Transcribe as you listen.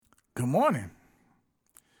Good morning,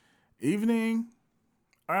 evening,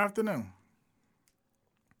 or afternoon.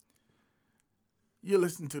 You're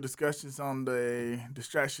listening to discussions on the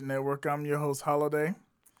Distraction Network. I'm your host, Holiday,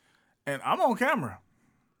 and I'm on camera.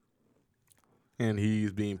 And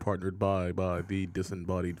he's being partnered by the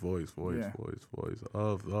disembodied voice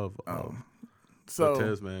of So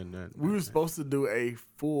Cortez, man. we were supposed to do a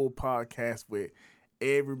full podcast with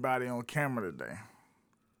everybody on camera today.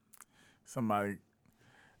 Somebody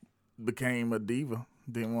became a diva,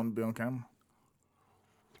 didn't want to be on camera.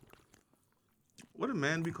 Would a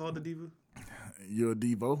man be called a diva? You're a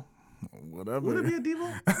divo, whatever. Would it be a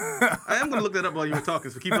diva? I am going to look that up while you were talking,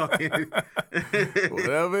 so keep talking.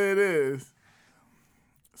 Whatever it is.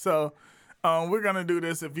 So, we're going to do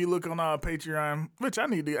this. If you look on our Patreon, which I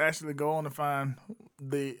need to actually go on and find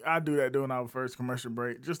I do that during our first commercial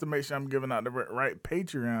break, just to make sure I'm giving out the right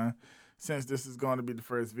Patreon, since this is going to be the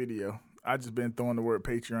first video. I just been throwing the word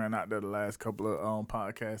Patreon out there the last couple of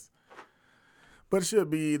podcasts. But it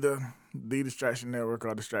should be the Distraction Network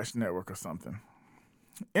or Distraction Network or something.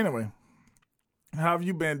 Anyway, how have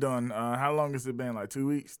you been doing? How long has it been? Like 2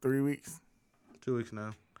 weeks, 3 weeks? 2 weeks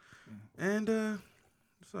now. And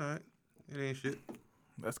it's all right. It ain't shit.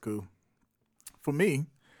 That's cool. For me,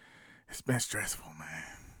 it's been stressful, man.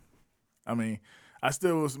 I mean, I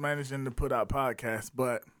still was managing to put out podcasts,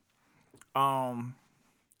 but I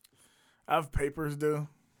have papers due,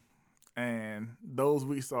 and those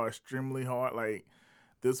weeks are extremely hard. Like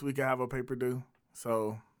this week I have a paper due,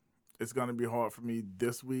 so it's going to be hard for me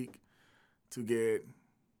this week to get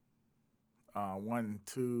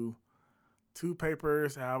two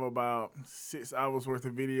papers. I have about 6 hours worth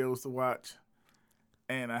of videos to watch,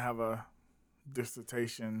 and I have a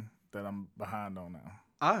dissertation that I'm behind on now.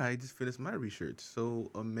 I just finished my research, so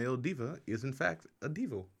a male diva is in fact a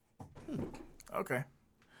divo. Okay.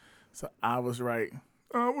 So I was right.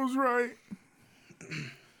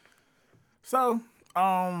 So,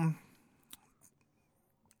 a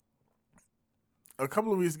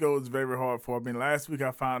couple of weeks ago, it was very hard for me. Last week,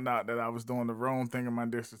 I found out that I was doing the wrong thing in my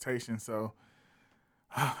dissertation, so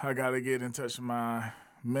I got to get in touch with my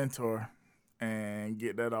mentor and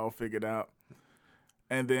get that all figured out.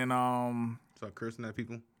 And then, Start cursing at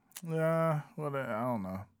people? yeah, well, I don't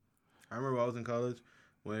know. I remember I was in college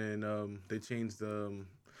when they changed the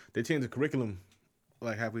curriculum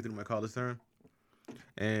like halfway through my college term.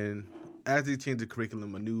 And as they changed the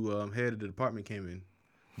curriculum, a new head of the department came in,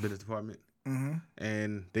 business department. Mm-hmm.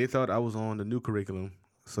 And they thought I was on the new curriculum,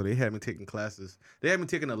 so they had me taking classes. They had me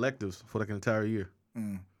taking electives for like an entire year.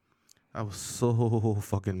 I was so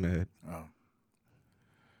fucking mad. Oh.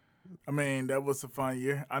 I mean, that was a fun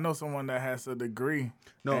year. I know someone that has a degree,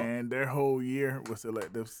 and their whole year was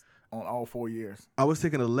electives on all 4 years. I was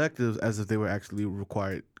taking electives as if they were actually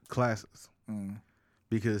required classes,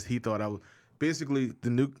 because he thought I was basically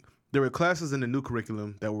there were classes in the new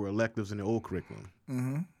curriculum that were electives in the old curriculum,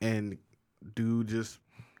 and dude just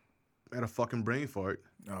had a fucking brain fart,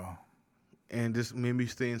 and just made me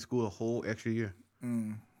stay in school a whole extra year.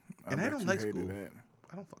 And I don't like school.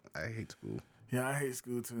 I hate school. Yeah, I hate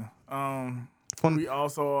school too. We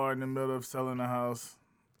also are in the middle of selling a house.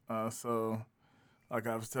 So, like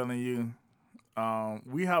I was telling you,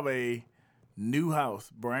 we have a new house,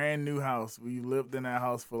 brand new house. We lived in that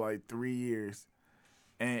house for like 3 years,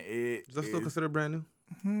 and is that still considered brand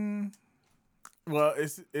new? Well,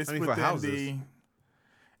 it's within for houses.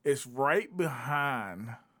 It's right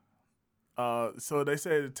behind. So they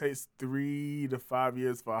said it takes 3 to 5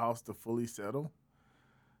 years for a house to fully settle.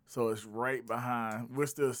 So it's right behind. We're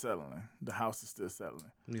still settling. The house is still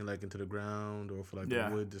settling. You mean like into the ground, or for like the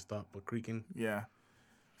wood to stop creaking? Yeah.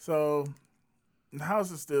 So the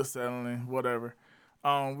house is still settling. Whatever.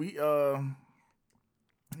 But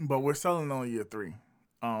we're selling on year 3.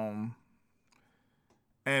 And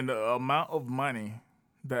the amount of money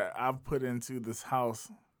that I've put into this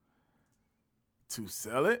house to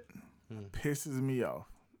sell it pisses me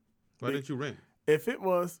off. Why didn't you rent? If it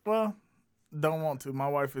was, well, don't want to. My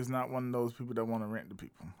wife is not one of those people that want to rent to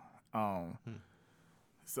people.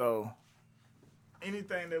 So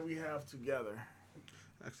anything that we have together.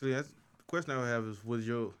 Actually, the question I would have is,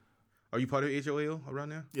 are you part of HOA around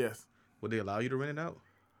there? Yes. Would they allow you to rent it out?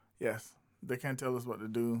 Yes. They can't tell us what to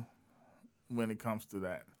do when it comes to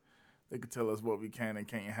that. They could tell us what we can and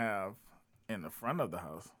can't have in the front of the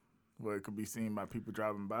house, where it could be seen by people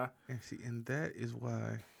driving by. And that is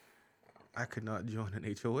why I could not join an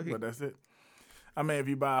HOA. But that's it. I mean, if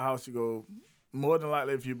you buy a house, you go, more than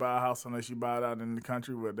likely if you buy a house, unless you buy it out in the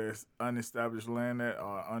country where there's unestablished land at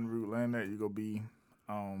or unroot land at, you go be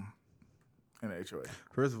in the HOA.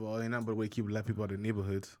 First of all, ain't nothing but a way to keep black people out of the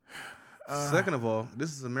neighborhoods. Second of all,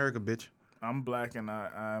 this is America, bitch. I'm black and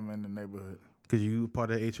I'm in the neighborhood. Because you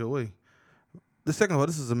part of the HOA. The second of all,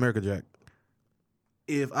 this is America, Jack.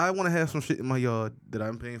 If I want to have some shit in my yard that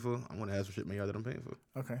I'm paying for, I want to have some shit in my yard that I'm paying for.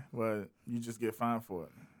 Okay, well, you just get fined for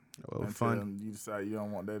it. Well, until fine. you decide you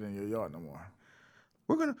don't want that in your yard no more.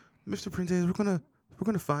 Mr. Printez, we're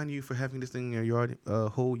gonna fine you for having this thing in your yard.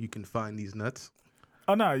 Hole, you can find these nuts.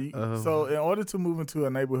 Oh no! So in order to move into a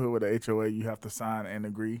neighborhood with a HOA, you have to sign and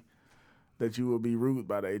agree that you will be rude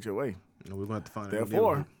by the HOA. No, we're gonna have to find.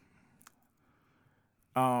 Therefore,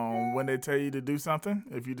 when they tell you to do something,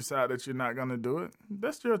 if you decide that you're not gonna do it,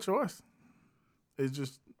 that's your choice. It's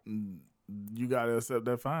just you gotta accept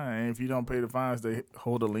that fine, and if you don't pay the fines, they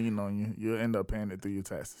hold a lien on you. You'll end up paying it through your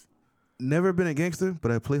taxes. Never been a gangster,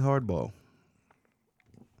 but I play hardball.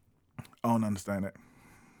 I don't understand that.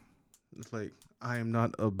 It's like I am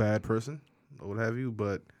not a bad person or what have you,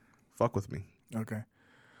 but fuck with me. Okay.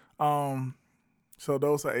 So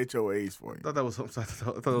those are HOAs for you. I thought that was something. I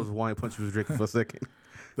thought that was wine punch you was drinking for a second.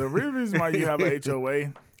 The real reason why you have a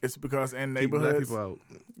HOA is because in neighborhoods, keep black people out.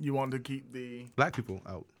 You want to keep the Black people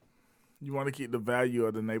out. You want to keep the value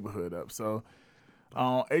of the neighborhood up. So,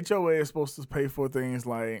 HOA is supposed to pay for things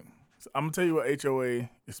like. I'm gonna tell you what HOA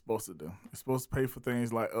is supposed to do. It's supposed to pay for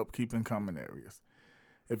things like upkeep in common areas.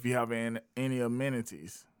 If you have any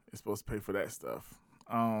amenities, it's supposed to pay for that stuff.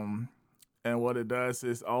 And what it does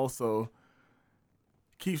is also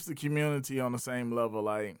keeps the community on the same level.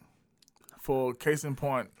 Like, for case in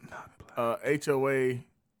point, HOA,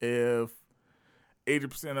 if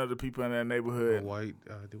 80% of the people in that neighborhood white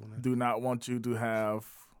do not want you to have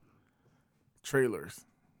trailers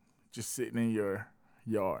just sitting in your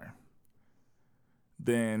yard,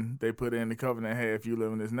 then they put in the covenant, hey, if you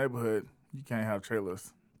live in this neighborhood, you can't have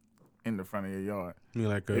trailers in the front of your yard. You mean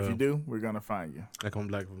like if you do, we're gonna find you. Like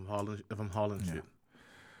if I'm hauling shit.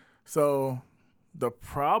 So the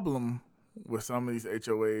problem with some of these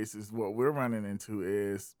HOAs is what we're running into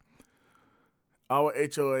is our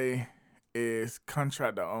HOA is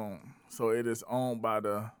contractor owned. So it is owned by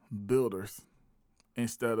the builders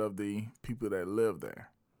instead of the people that live there.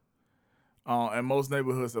 And most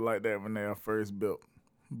neighborhoods are like that when they are first built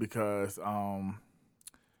because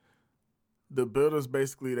the builders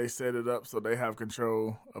basically, they set it up so they have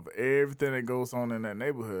control of everything that goes on in that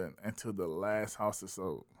neighborhood until the last house is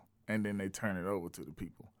sold. And then they turn it over to the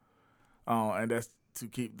people. And that's to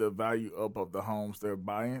keep the value up of the homes they're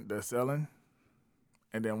buying, they're selling.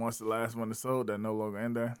 And then once the last one is sold, they're no longer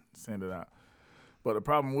in there, send it out. But the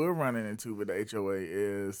problem we're running into with the HOA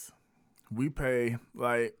is we pay,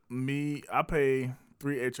 like me, I pay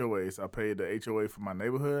 3 HOAs. I pay the HOA for my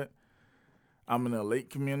neighborhood. I'm in a lake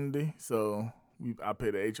community, so I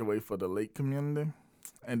pay the HOA for the lake community.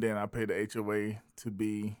 And then I pay the HOA to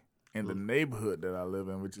be in the neighborhood that I live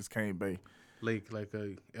in, which is Cane Bay. Lake, like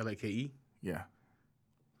a L-A-K-E? Yeah.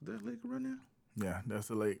 Is there a lake around there? Yeah, that's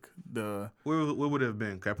the lake. Where would it have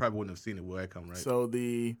been? 'Cause I probably wouldn't have seen it where I come, right? So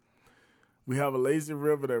we have a lazy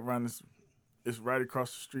river that runs. It's right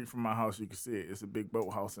across the street from my house. You can see it. It's a big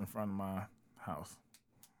boathouse in front of my house.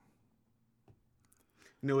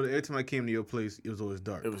 You know, every time I came to your place, it was always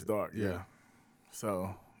dark. It was dark, yeah.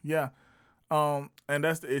 So, yeah. And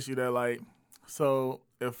that's the issue that, like, so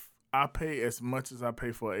if I pay as much as I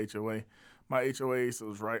pay for a HOA, my HOA is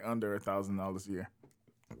right under $1,000 a year.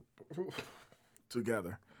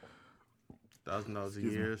 Together. $1,000 a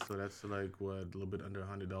year, so that's like, what, a little bit under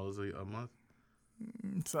 $100 a month?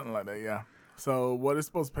 Something like that, yeah. So what it's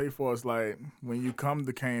supposed to pay for is like when you come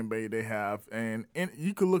to Cane Bay, they have, and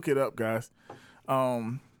you can look it up, guys.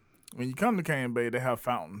 When you come to Cane Bay, they have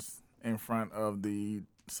fountains in front of the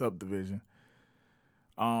subdivision.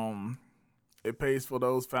 It pays for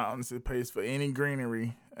those fountains. It pays for any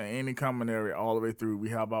greenery and any common area all the way through. We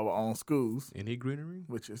have our own schools. Any greenery?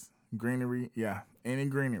 Which is greenery, yeah, any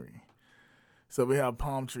greenery. So we have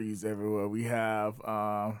palm trees everywhere. We have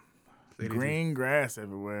green grass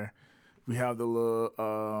everywhere. We have the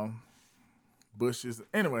little bushes.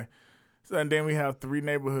 Anyway, so and then we have 3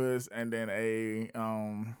 neighborhoods and then a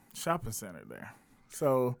shopping center there.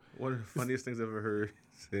 So one of the funniest things I've ever heard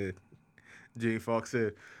said, Jay Fox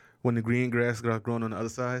said, when the green grass got grown on the other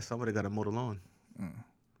side, somebody got to mow the lawn.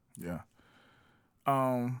 Yeah.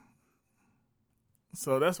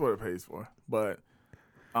 So that's what it pays for. But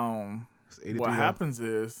what happens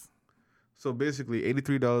is, so basically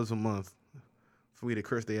 $83 a month for me to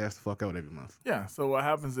curse their ass the fuck out every month. Yeah. So what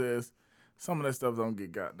happens is some of that stuff don't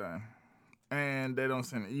get got done, and they don't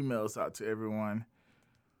send emails out to everyone.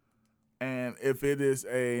 And if it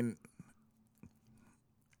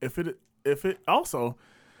also,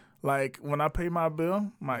 like when I pay my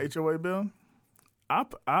bill, my HOA bill,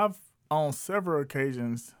 I've on several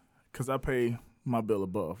occasions, because I pay my bill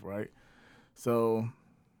above, right? So,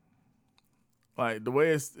 like, the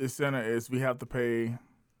way it's centered is we have to pay,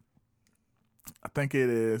 I think it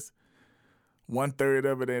is 1/3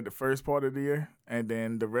 of it in the first part of the year, and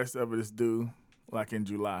then the rest of it is due, like, in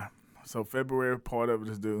July. So, February part of it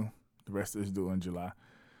is due, the rest is due in July.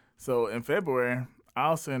 So, in February,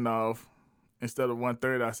 I'll send off, instead of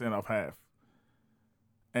 1/3, I send off half.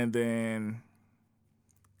 And then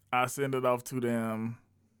I send it off to them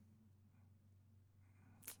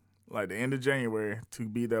like the end of January to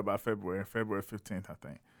be there by February 15th, I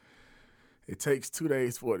think. It takes 2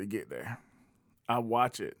 days for it to get there. I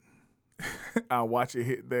watch it. I watch it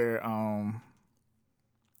hit their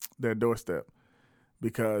doorstep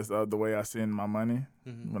because of the way I send my money.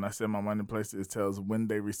 Mm-hmm. When I send my money places, it tells when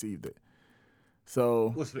they received it.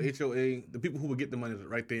 So what's the HOA? The people who would get the money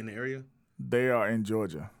right there in the area? They are in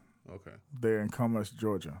Georgia. Okay. They're in Commerce,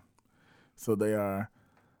 Georgia. So they are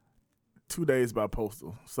 2 days by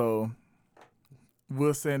postal. So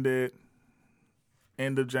we'll send it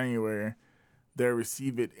end of January. They'll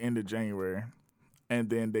receive it end of January. And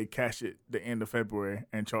then they cash it the end of February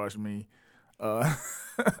and charge me a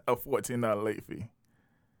 $14 late fee.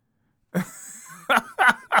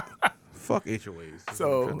 Fuck HOAs.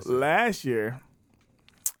 So last year,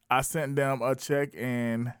 I sent them a check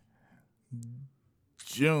in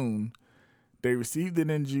June. They received it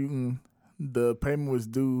in June. The payment was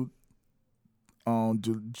due on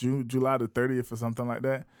July the 30th or something like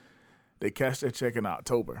that. They cashed their check in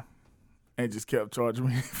October and just kept charging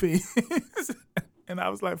me fees. And I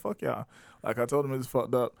was like, fuck y'all. Like, I told them it's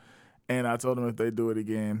fucked up. And I told them if they do it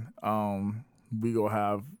again, we gonna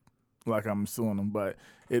have, like, I'm suing them. But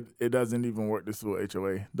it doesn't even work this way with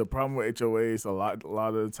HOA. The problem with HOAs a lot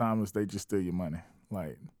of the time is they just steal your money.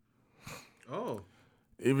 Like,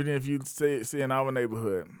 even if you see in our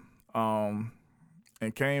neighborhood,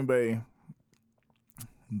 in Cane Bay,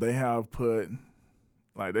 they have put,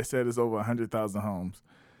 like they said, it's over 100,000 homes.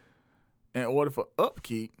 In order for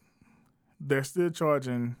upkeep, they're still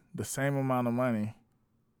charging the same amount of money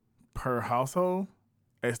per household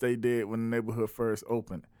as they did when the neighborhood first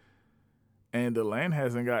opened. And the land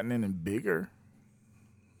hasn't gotten any bigger.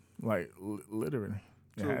 Like, literally.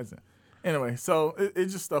 It hasn't. Anyway, so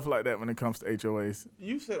it's just stuff like that when it comes to HOAs.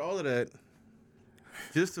 You said all of that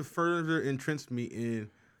just to further entrench me in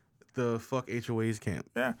the fuck HOAs camp.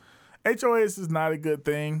 Yeah. HOAs is not a good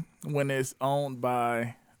thing when it's owned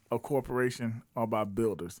by a corporation or by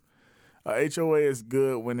builders. HOA is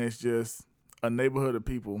good when it's just a neighborhood of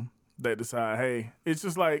people that decide, hey, it's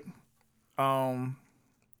just like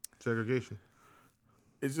segregation.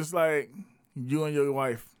 It's just like you and your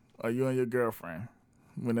wife or you and your girlfriend,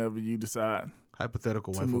 whenever you decide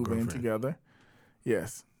hypothetical to wife move or girlfriend. in together.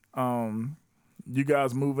 Yes. You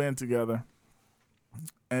guys move in together,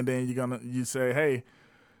 and then you say, hey,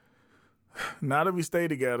 now that we stay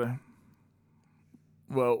together,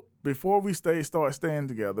 well, before we start staying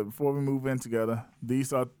together, before we move in together,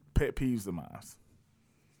 these are pet peeves of mine.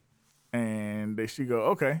 And she go,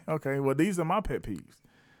 okay, well, these are my pet peeves.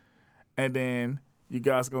 And then you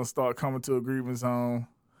guys going to start coming to agreements on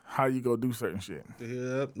how you go do certain shit.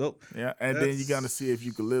 Yep, nope. Yeah, and then you're going to see if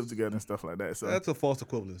you can live together and stuff like that. So that's a false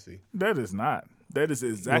equivalency. That is not. That is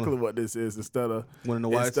exactly what this is. Instead of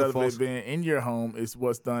it being in your home, it's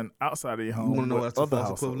what's done outside of your home. You want to know why that's a false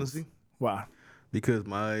households. Equivalency? Why? Because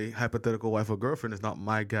my hypothetical wife or girlfriend is not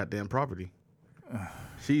my goddamn property.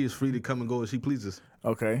 She is free to come and go as she pleases.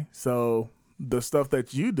 Okay, so the stuff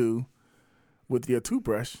that you do with your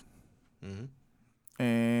toothbrush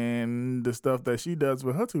and the stuff that she does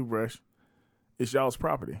with her toothbrush is y'all's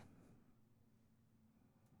property.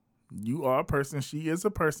 You are a person, she is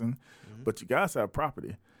a person, but you guys have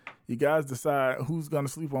property. You guys decide who's going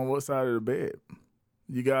to sleep on what side of the bed.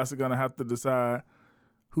 You guys are going to have to decide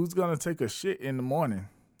who's going to take a shit in the morning.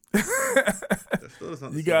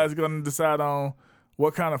 You guys are going to decide on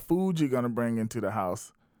what kind of food you're going to bring into the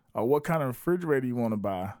house, or what kind of refrigerator you want to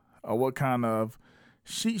buy, or what kind of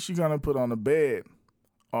sheets you're going to put on the bed,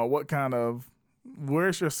 or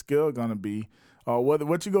where's your scale going to be, or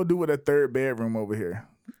what you going to do with that third bedroom over here.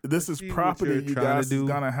 This is property you guys is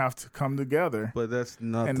going to have to come together but that's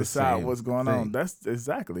not and the decide same what's going thing. on. That's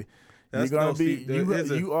exactly. That's you're going to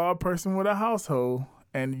be, you are a person with a household,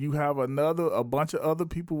 and you have a bunch of other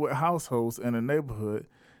people with households in a neighborhood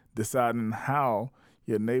deciding how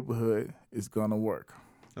your neighborhood is going to work.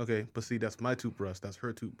 Okay, but see, that's my toothbrush. That's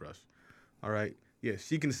her toothbrush. All right? Yeah,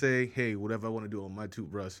 she can say, hey, whatever I want to do on my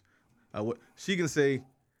toothbrush. She can say,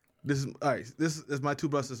 this is my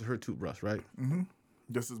toothbrush, this is her toothbrush, right? Mm-hmm.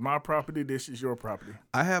 This is my property, this is your property.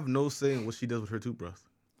 I have no say in what she does with her toothbrush.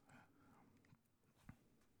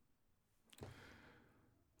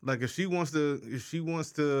 Like if she wants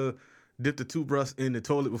to dip the toothbrush in the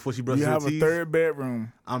toilet before she brushes You her have teeth, a third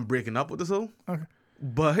bedroom. I'm breaking up with this hoe. Okay.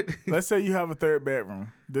 But Let's say you have a third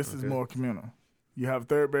bedroom. This is more communal. You have a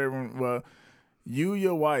third bedroom. Well,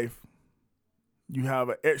 your wife, you have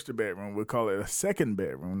an extra bedroom. We'll call it a second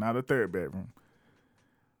bedroom, not a third bedroom.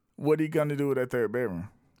 What are you going to do with that third bedroom?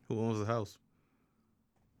 who owns the house?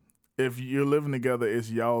 If you're living together, it's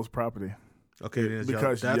y'all's property. Okay, then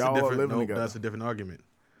Because that's y'all a are different, living nope, together. that's a different argument.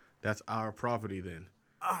 That's our property then.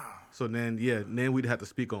 So then we'd have to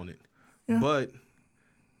speak on it. Yeah. But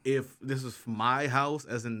if this is my house,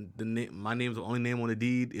 as in my name's the only name on the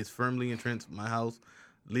deed, it's firmly entrenched my house,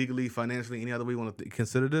 legally, financially, any other way you want to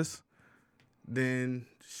consider this, then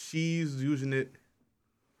she's using it.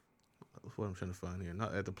 That's what I'm trying to find here.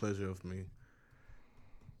 Not at the pleasure of me.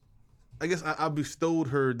 I guess I bestowed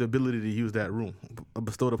her the ability to use that room. I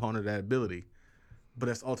bestowed upon her that ability. But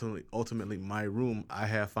that's ultimately my room. I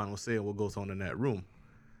have final say on what goes on in that room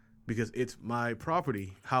because it's my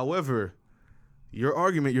property. However, your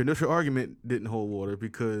initial argument didn't hold water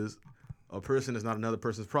because a person is not another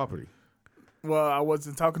person's property. Well, I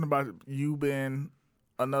wasn't talking about you being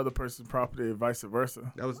another person's property and vice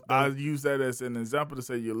versa. I use that as an example to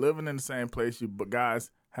say you're living in the same place, but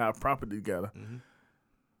guys have property together. Mm-hmm.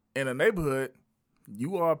 In a neighborhood,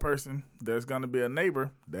 you are a person. There's going to be a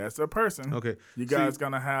neighbor. That's a person. Okay. You guys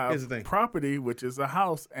going to have property, which is a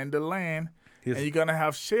house and the land. And you're going to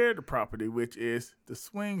have shared property, which is the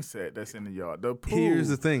swing set that's in the yard, the pool. Here's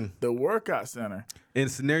the thing. The workout center. In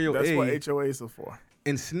scenario that's A. That's what HOAs are for.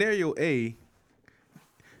 In scenario A.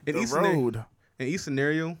 In each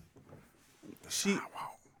scenario,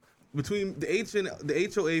 between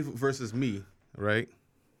the HOA versus me, right?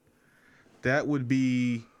 That would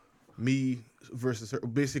be me versus her.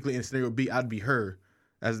 Basically, in scenario B, I'd be her.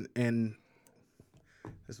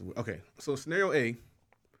 Okay. So scenario A,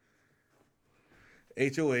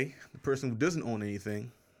 HOA, the person who doesn't own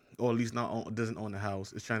anything, or at least doesn't own the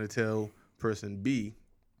house, is trying to tell person B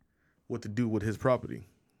what to do with his property.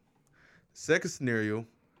 Second scenario,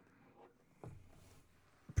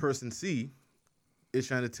 person C is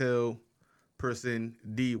trying to tell person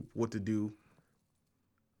D what to do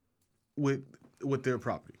with their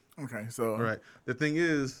property. Okay, so all right. The thing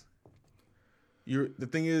is,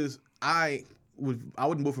 I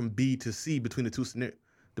would move from B to C between the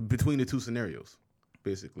two scenarios,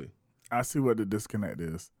 basically. I see what the disconnect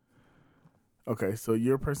is. Okay, so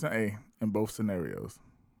you're person A in both scenarios.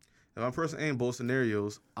 If I'm person A in both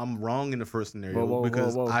scenarios, I'm wrong in the first scenario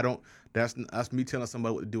because I don't. That's me telling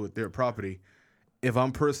somebody what to do with their property. If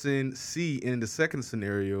I'm person C in the second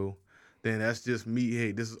scenario, then that's just me.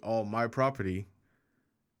 Hey, this is all my property,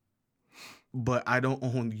 but I don't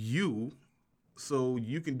own you, so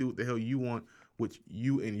you can do what the hell you want with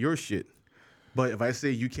you and your shit. But if I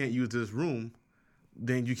say you can't use this room,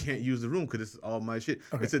 then you can't use the room because this is all my shit.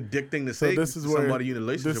 Okay. It's a dick thing to say to somebody you're in a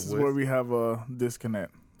relationship with. This is where we have a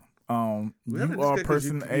disconnect. You are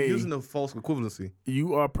person A. You're using a false equivalency.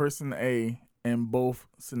 You are person A in both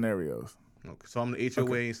scenarios. Okay, so I'm the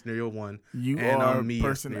HOA in scenario 1. You and are I'm me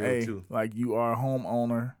person in scenario A. 2. Like you are a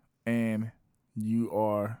homeowner, and you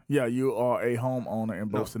are a homeowner in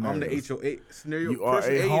both scenarios. I'm the HOA scenario. You are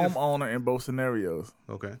a homeowner in both scenarios.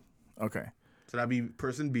 Okay. Okay. So that'd be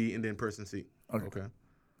person B and then person C. Okay.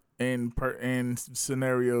 In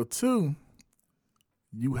scenario 2,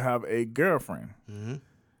 you have a girlfriend. Mm-hmm.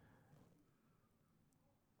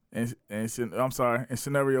 I'm sorry. In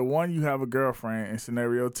scenario 1, you have a girlfriend. In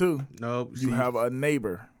scenario 2, you have a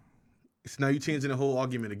neighbor. So now you're changing the whole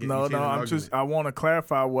argument again. I want to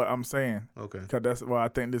clarify what I'm saying. Okay. Because that's why I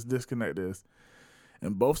think this disconnect is.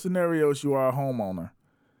 In both scenarios, you are a homeowner.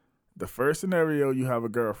 The first scenario, you have a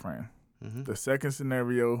girlfriend. Mm-hmm. The second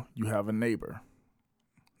scenario, you have a neighbor.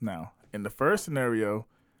 Now, in the first scenario,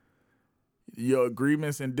 your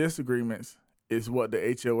agreements and disagreements is what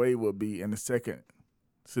the HOA will be in the second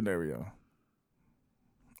scenario.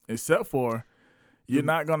 Except for you're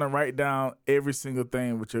not going to write down every single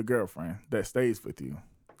thing with your girlfriend that stays with you.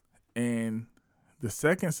 In the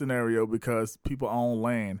second scenario, because people own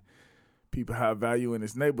land, people have value in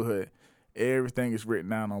this neighborhood, everything is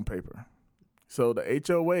written down on paper. So the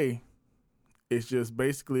HOA is just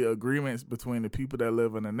basically agreements between the people that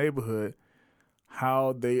live in the neighborhood,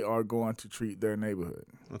 how they are going to treat their neighborhood.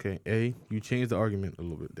 Okay, A, you changed the argument a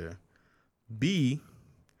little bit there. B,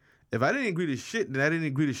 if I didn't agree to shit, then I didn't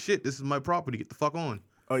agree to shit. This is my property. Get the fuck on.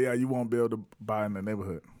 Oh, yeah, you won't be able to buy in the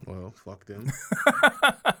neighborhood. Well, fuck them.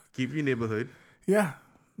 Keep your neighborhood. Yeah,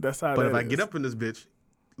 that's how but that is. But if I get up in this bitch,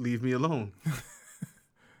 leave me alone.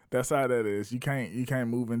 That's how that is. You can't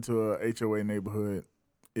move into a HOA neighborhood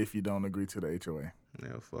if you don't agree to the HOA.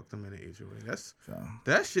 Yeah, fuck them in the HOA. So,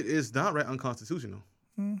 That shit is downright unconstitutional.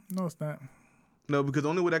 no, it's not. No, because the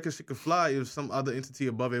only way that shit could fly is some other entity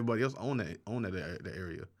above everybody else own that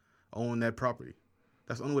area, own that property.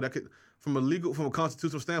 That's the only way that could, from a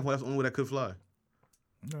constitutional standpoint, that's the only way that could fly.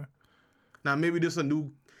 Okay. Now maybe there's a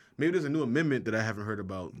new amendment that I haven't heard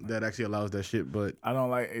about that actually allows that shit, but I don't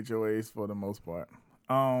like HOAs for the most part.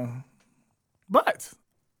 But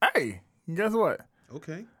hey, guess what?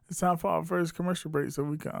 okay. It's time for our first commercial break, so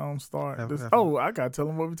we can start this. Half I gotta tell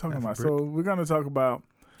them what we're talking about. So we're gonna talk about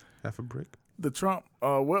Half a brick. the Trump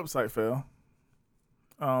website fell.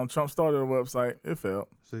 Trump started a website, it failed.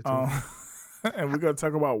 And we're gonna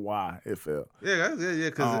talk about why it failed. Yeah.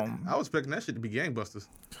 Because I was expecting that shit to be gangbusters.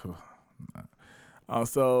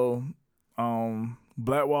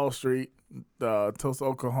 Black Wall Street, Tulsa,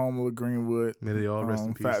 Oklahoma, Greenwood, May they all rest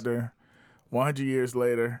in peace. factor. 100 years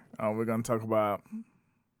later, we're gonna talk about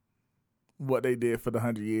what they did for the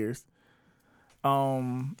 100 years.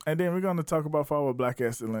 And then we're gonna talk about Forward Black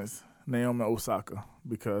Excellence, Naomi Osaka,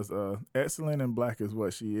 because excellent and black is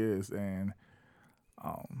what she is, and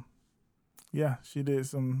yeah, she did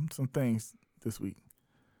some things this week.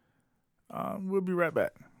 We'll be right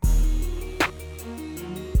back.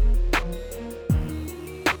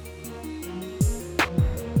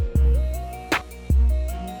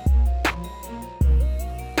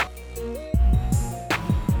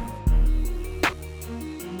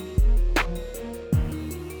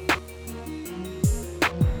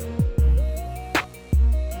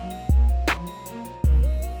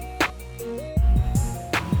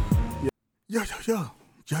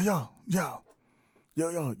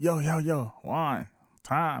 Yo. One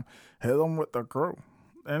time. Hit them with the crew.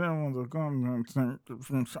 And then was going to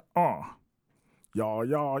Yeah.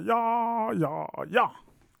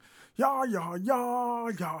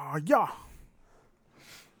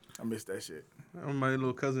 I missed that shit. My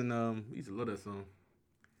little cousin, he used to love that song.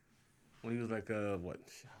 When he was like, what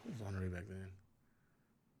was on the back then?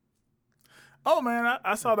 Oh, man,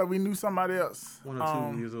 I saw that we knew somebody else. 1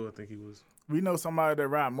 or 2 years old, I think he was. We know somebody that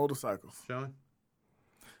ride motorcycles. Sean?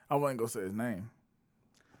 I wasn't going to say his name.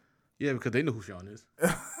 Yeah, because they know who Sean is.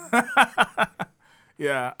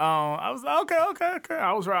 Yeah, I was okay.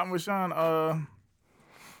 I was riding with Sean last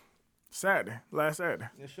Saturday.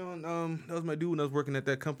 Yeah, Sean, that was my dude when I was working at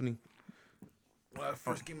that company. When I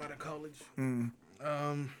first came out of college.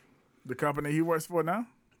 The company he works for now?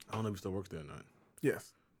 I don't know if he still works there or not.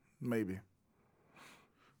 Yes, maybe.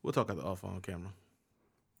 We'll talk at the off on camera.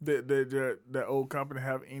 Did the old company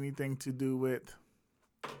have anything to do with?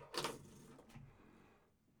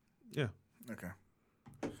 Yeah. Okay.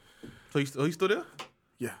 So he's still there?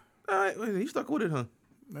 Yeah. All right, he stuck with it, huh?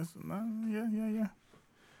 Yeah.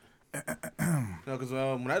 No, because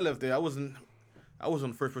when I left there, I wasn't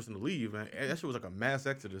the first person to leave, man. That shit was like a mass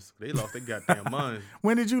exodus. They lost their goddamn minds.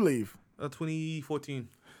 When did you leave? 2014.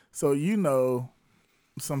 So you know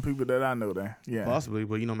some people that I know there. Yeah. Possibly,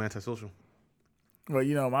 but I'm antisocial.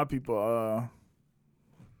 Well, my people,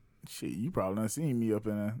 shit, you probably not seen me up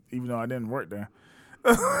in there, even though I didn't work there.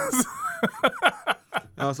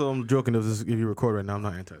 Also, I'm joking. If you record right now, I'm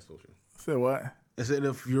not antisocial. Say what? I said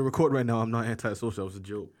if you record right now, I'm not antisocial. It was a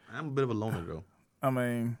joke. I'm a bit of a loner, though. I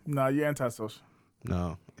mean, no, you're antisocial.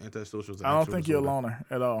 No, antisocial is an I don't actual think disorder. you're a loner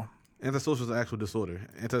at all. Antisocial is an actual disorder.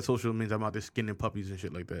 Antisocial means I'm out there skinning puppies and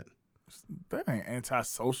shit like that. That ain't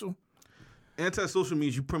antisocial. Antisocial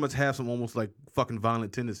means you pretty much have some almost like fucking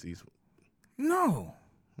violent tendencies. No.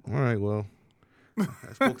 All right, well,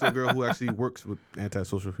 I spoke to a girl who actually works with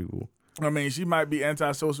antisocial people. I mean, she might be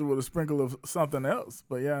antisocial with a sprinkle of something else,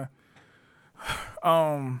 but yeah.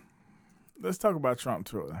 Let's talk about Trump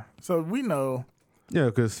Twitter. So we know. Yeah,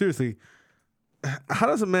 because seriously, how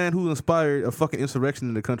does a man who inspired a fucking insurrection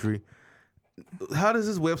in the country, how does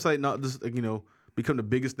his website not just become the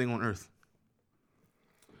biggest thing on earth?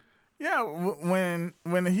 Yeah,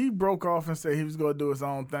 when he broke off and said he was going to do his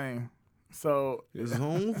own thing. So his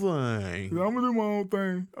own thing. I'm going to do my own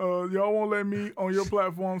thing. Y'all won't let me on your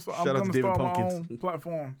platform, so I'm going to start my own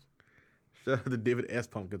platform. Shout out to David S.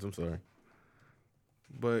 Pumpkins. I'm sorry.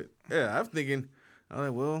 But, yeah, I'm thinking,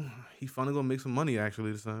 well, he's finally going to make some money,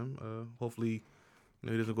 actually, this time. Hopefully,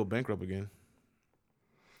 he doesn't go bankrupt again.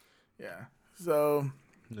 Yeah. So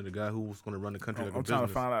the guy who was going to run the country like a business. I'm trying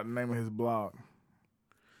to find out the name of his blog.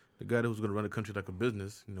 The guy that was going to run the country like a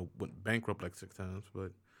business, went bankrupt like 6 times.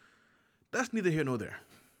 But that's neither here nor there.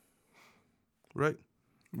 Right?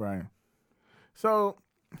 Right. So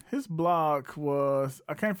his blog was,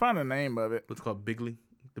 I can't find the name of it. What's called Bigley?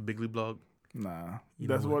 The Bigley blog? Nah.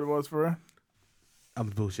 That's what it was for real?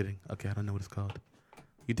 I'm bullshitting. Okay, I don't know what it's called.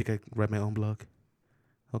 You think I write my own blog?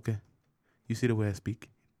 Okay. You see the way I speak?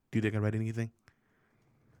 Do you think I write anything?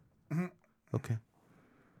 Mm-hmm. Okay.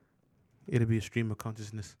 It'll be a stream of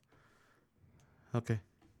consciousness. Okay.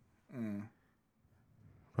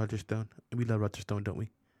 Roger Stone. We love Roger Stone, don't we?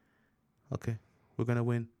 Okay. We're going to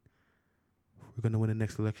win. We're going to win the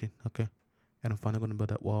next election. Okay. And I'm finally going to build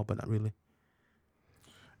that wall, but not really.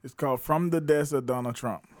 It's called From the Desk of Donald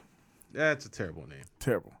Trump. That's a terrible name.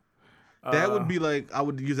 Terrible. That would be like, I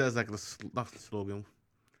would use that as like a slogan.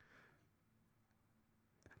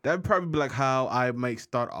 That would probably be like how I might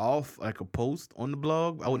start off like a post on the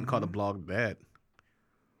blog. I wouldn't call the blog that.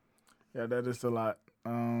 Yeah, that is a lot.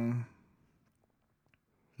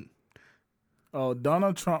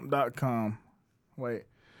 DonaldTrump.com. Wait.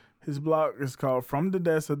 His blog is called From the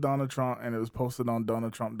Desk of Donald Trump, and it was posted on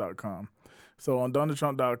DonaldTrump.com. So on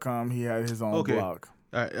DonaldTrump.com, he had his own blog.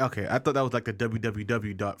 Okay, I thought that was like the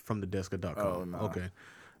www.fromthedesk.com. Oh, no. Okay.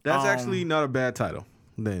 That's actually not a bad title.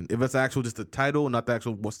 Then, if it's actual just the title, not the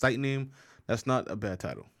actual site name, that's not a bad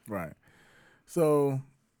title. Right. So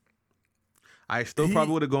I still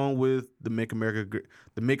probably would have gone with the Make America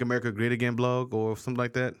Great Again blog or something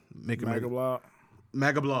like that. MAGA blog.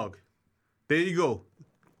 MAGA blog. There you go.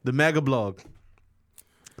 The MAGA blog.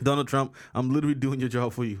 Donald Trump, I'm literally doing your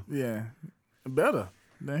job for you. Yeah. Better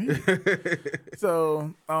than he.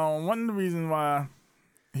 So, one of the reasons why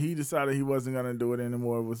he decided he wasn't going to do it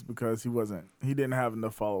anymore was because he didn't have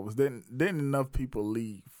enough followers. Didn't enough people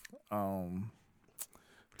leave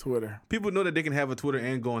Twitter. People know that they can have a Twitter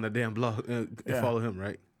and go on a damn blog and follow him,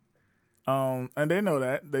 right? And they know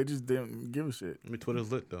that. They just didn't give a shit. I mean,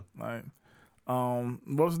 Twitter's lit, though. Like,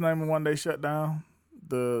 what was the name of one they shut down?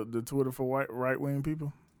 The Twitter for right-wing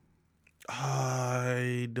people?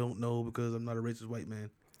 I don't know because I'm not a racist white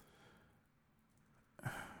man.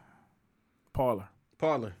 Parler.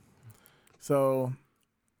 So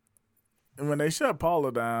when they shut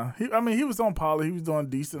Parler down, he was on Parler. He was doing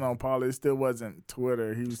decent on Parler. It still wasn't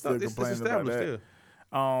Twitter. He was still complaining about that.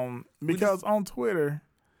 Yeah. Because on Twitter,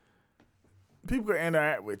 people can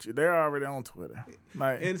interact with you. They're already on Twitter.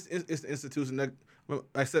 Like, and it's the institution that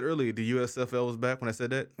I said earlier. The USFL was back when I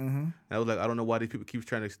said that. Mm-hmm. I was like, I don't know why these people keep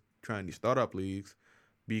trying these startup leagues,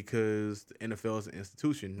 because the NFL is an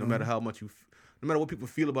institution. No matter how much no matter what people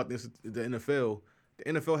feel about the NFL.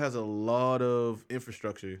 The NFL has a lot of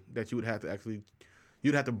infrastructure that you'd have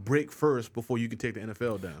to break first before you can take the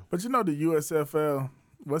NFL down. But you know the USFL,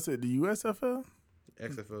 what's it, the USFL?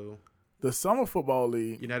 XFL. The Summer Football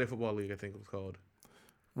League. United Football League, I think it was called.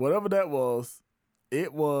 Whatever that was,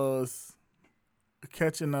 it was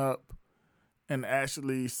catching up and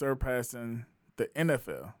actually surpassing the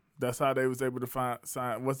NFL. That's how they was able to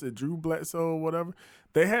sign, what's it, Drew Bledsoe or whatever?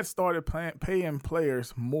 They had started paying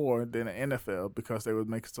players more than the NFL because they was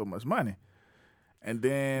making so much money. And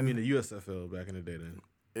then... You mean the USFL back in the day then?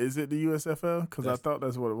 Is it the USFL? Because I thought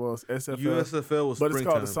that's what it was. SFL. USFL was but springtime. It's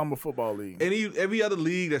called the Summer Football League. Every other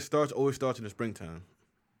league that always starts in the springtime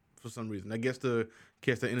for some reason. I guess to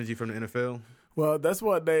catch the energy from the NFL. Well, that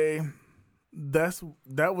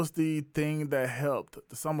was the thing that helped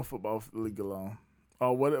the Summer Football League along.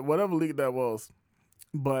 Or whatever league that was.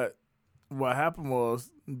 But what happened was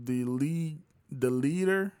the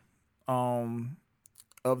leader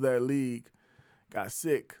of that league got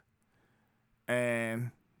sick, and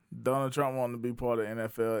Donald Trump wanted to be part of the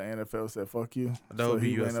NFL. And NFL said, "Fuck you." That would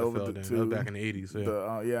be USFL then. That was back in the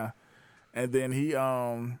 80s. Yeah. And then he,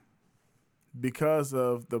 because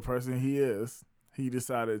of the person he is, he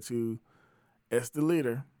decided to, as the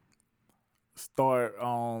leader, start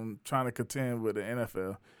trying to contend with the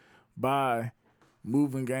NFL by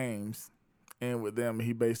moving games in with them.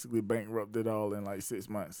 He basically bankrupted it all in like 6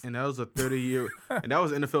 months. And that was a 30-year, and that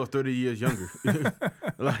was NFL 30 years younger.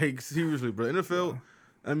 Like, seriously, bro. NFL,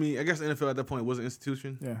 I mean, I guess the NFL at that point was an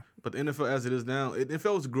institution. Yeah. But the NFL as it is now, the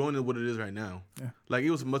NFL was growing to what it is right now. Yeah. Like,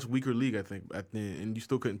 it was a much weaker league, I think, back then, and you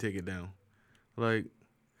still couldn't take it down. Like,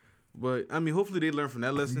 but, I mean, hopefully they learn from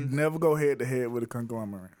that lesson. You never go head-to-head with a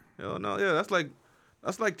conglomerate. Hell no, yeah, that's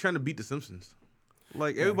like trying to beat the Simpsons.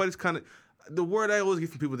 Like, everybody's kind of, the word I always get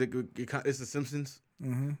from people that it's the Simpsons.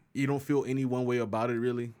 Mm-hmm. You don't feel any one way about it,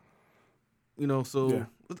 really. You know, so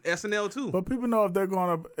with SNL too. But people know if they're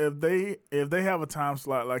going to, if they have a time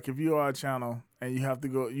slot, like if you are a channel and you have to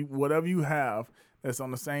go, whatever you have that's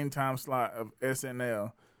on the same time slot of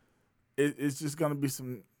SNL, it's just going to be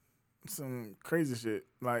some crazy shit.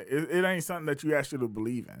 Like it ain't something that you actually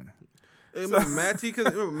believe in. Remember Mad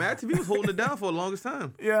TV was holding it down for the longest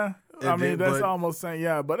time. Yeah, I mean that's almost saying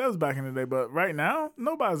but that was back in the day. But right now,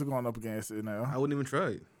 nobody's going up against it now. I wouldn't even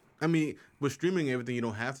try it. I mean, with streaming and everything, you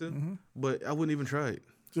don't have to, but I wouldn't even try it.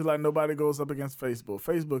 Just like nobody goes up against Facebook.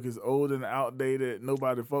 Facebook is old and outdated.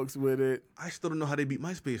 Nobody fucks with it. I still don't know how they beat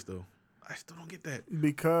MySpace though. I still don't get that.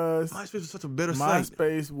 Because MySpace is such a better site.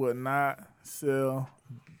 MySpace would not sell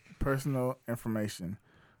personal information.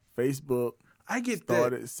 Facebook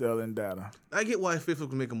started selling data. I get why Facebook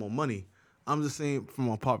was making more money. I'm just saying from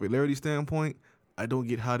a popularity standpoint, I don't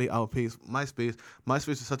get how they outpace MySpace.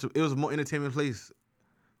 MySpace is it was a more entertainment place.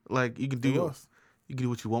 Like you can do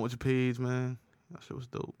what you want with your page, man. That shit was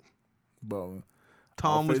dope. But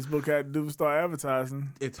Facebook had to do start advertising.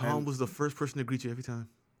 And Tom was the first person to greet you every time.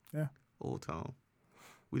 Yeah. Old Tom.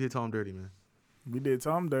 We did Tom dirty, man. We did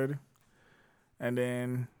Tom dirty. And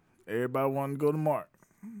then everybody wanted to go to Mark.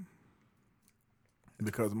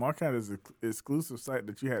 Because Mark had his exclusive site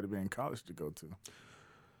that you had to be in college to go to.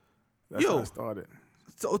 That's how it started.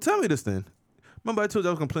 So tell me this then. Remember I told you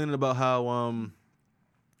I was complaining about how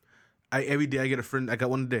every day I get a friend. I got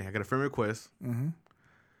one today. I got a friend request,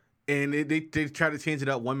 and they try to change it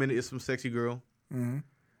out. 1 minute it's some sexy girl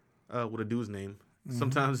with a dude's name.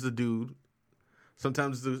 Sometimes it's a dude.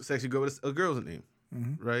 Sometimes it's a sexy girl with a girl's name,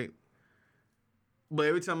 right? But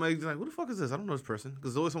every time I'm like, who the fuck is this? I don't know this person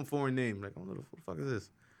because it's always some foreign name. Like, I don't know who the fuck is this.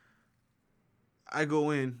 I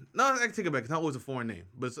go in. No, I can take it back. It's not always a foreign name,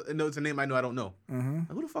 but it's a name I know I don't know.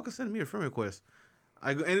 Like, who the fuck is sending me a friend request?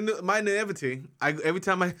 I go, and my naivety, every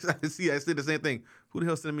time I see it, I say the same thing. Who the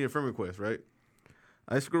hell sending me a friend request, right?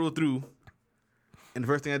 I scroll through, and the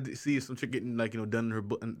first thing I see is some chick getting done in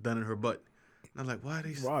her butt. And I'm like, why are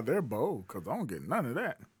they? Wow, they're bold because I don't get none of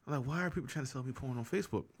that. I'm like, why are people trying to sell me porn on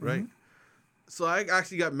Facebook, right? So I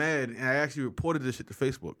actually got mad and I actually reported this shit to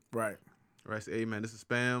Facebook. Right. I said, hey man, this is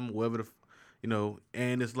spam, whatever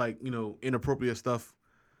and it's inappropriate stuff.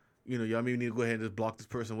 Y'all maybe need to go ahead and just block this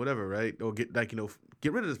person, whatever, right? Or get rid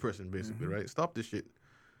of this person, basically, right? Stop this shit.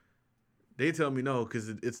 They tell me no, because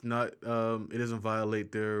it's not, it doesn't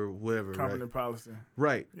violate their whatever, company policy.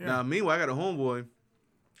 Right. Yeah. Now, meanwhile, I got a homeboy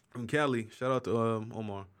from Cali. Shout out to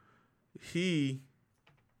Omar. He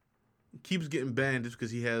keeps getting banned just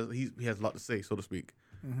because he has a lot to say, so to speak.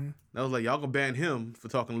 And I was like, y'all can ban him for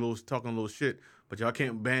talking a little shit, but y'all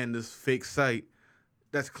can't ban this fake site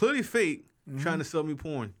that's clearly fake trying to sell me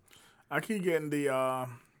porn. I keep getting the I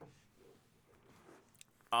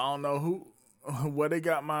don't know where they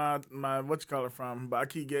got my what you call it from, but I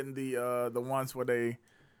keep getting the ones where they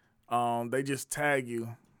just tag you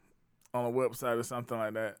on a website or something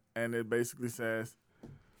like that, and it basically says,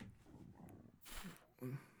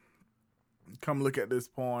 come look at this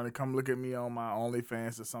porn, and come look at me on my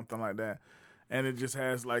OnlyFans or something like that. And it just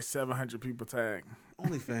has like 700 people tagged.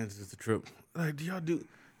 OnlyFans is the trip. Like, y'all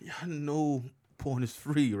know porn is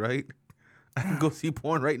free, right? I can go see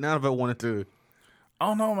porn right now if I wanted to. I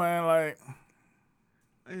don't know, man. Like,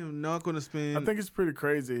 I am not going to spend. I think it's pretty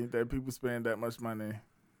crazy that people spend that much money.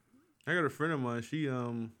 I got a friend of mine. She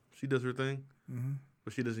does her thing,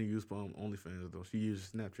 but she doesn't use OnlyFans though. She uses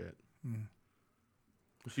Snapchat.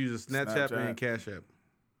 She uses Snapchat and Cash App.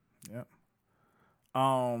 Yep.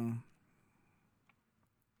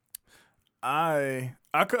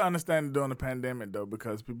 I could understand it during the pandemic though,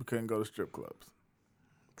 because people couldn't go to strip clubs.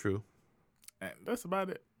 True. And that's about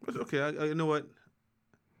it. Okay, I you know what?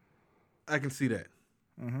 I can see that.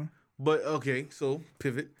 But okay, so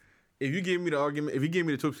pivot. If you gave me the argument, if you gave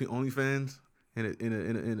me the choice between OnlyFans and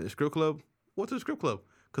in a strip club, what's a strip club?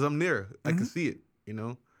 Because I'm there, I can see it.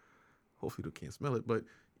 Hopefully they can't smell it, but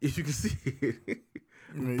if you can see it,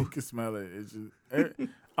 you can smell it. It's just,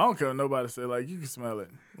 I don't care what nobody say. Like, you can smell it.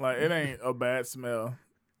 Like, it ain't a bad smell,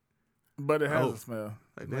 but it has a smell.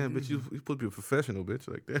 Like, damn, bitch, you supposed to be a professional, bitch.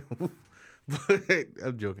 Like that. But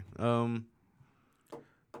I'm joking. I'm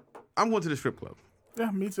going to the strip club.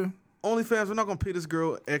 Yeah, me too. OnlyFans, we're not gonna pay this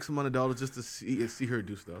girl X amount of dollars just to see her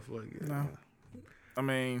do stuff. Like, no. I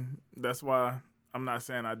mean, that's why I'm not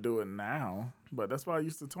saying I do it now, but that's why I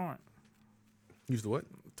used to torrent. Used to what?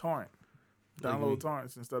 Torrent. Download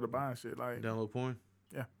torrents instead of buying shit. Like, download porn?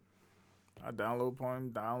 Yeah. I download porn,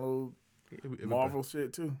 download Marvel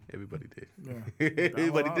shit too. Everybody did. Yeah.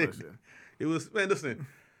 Everybody did. It was, man, listen,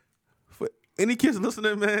 for any kids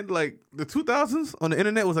listening, man, like the 2000s on the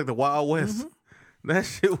internet was like the Wild West. That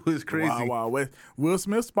shit was crazy. Wild, Wild West. Will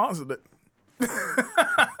Smith sponsored it.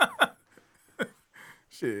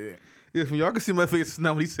 Shit. Yeah, y'all can see my face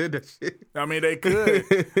now when he said that shit. I mean, they could.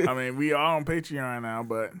 I mean, we are on Patreon now,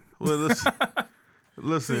 but well,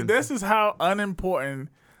 listen. See, this is how unimportant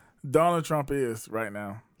Donald Trump is right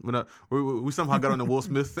now. We somehow got on the Will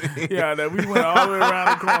Smith thing. Yeah, that we went all the way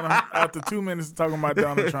around the corner after 2 minutes talking about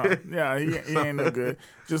Donald Trump. Yeah, he ain't no good.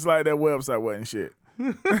 Just like that website wasn't shit.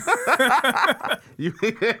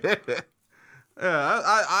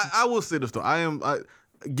 I will say this though.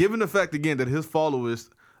 given the fact again that his followers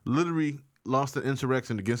literally launched an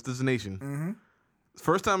insurrection against this nation. Mm-hmm.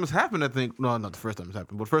 First time it's happened, I think. No, not the first time it's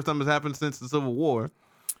happened, but first time it's happened since the Civil War.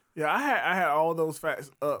 Yeah, I had all those facts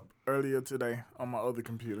up earlier today on my other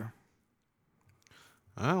computer.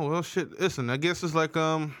 Oh well, shit. Listen, I guess it's like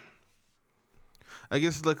when the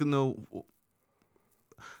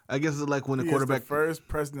quarterback is the first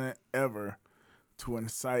president ever to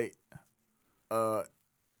incite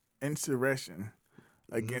insurrection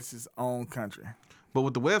against his own country. But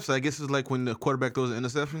with the website, I guess it's like when the quarterback throws an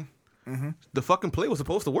interception. Mm-hmm. The fucking play was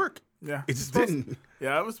supposed to work. Yeah, it just didn't.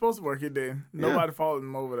 Yeah, it was supposed to work. It didn't. Nobody followed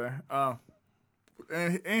him over there.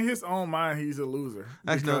 And in his own mind, he's a loser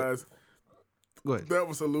because go ahead. That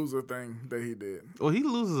was a loser thing that he did. Well, he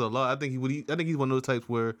loses a lot. I think he's one of those types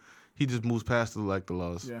where he just moves past the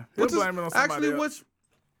laws. Yeah, he'll blame it on somebody else. Which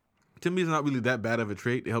to me is not really that bad of a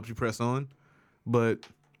trait. It helps you press on, but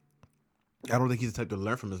I don't think he's the type to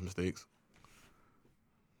learn from his mistakes.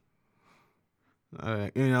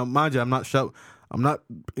 Mind you, I'm not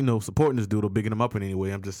supporting this dude or bigging him up in any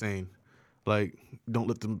way. I'm just saying, like, don't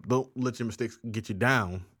let your mistakes get you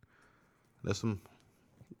down. That's some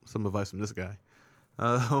advice from this guy.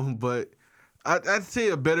 But I'd say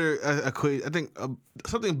something better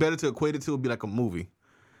to equate it to would be like a movie.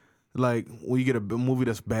 Like when you get a movie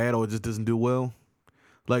that's bad or it just doesn't do well.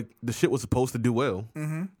 Like the shit was supposed to do well.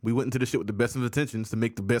 Mm-hmm. We went into the shit with the best of intentions to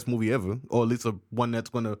make the best movie ever, or at least one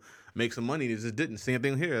that's going to make some money. It just didn't. Same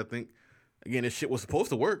thing here. I think again, this shit was supposed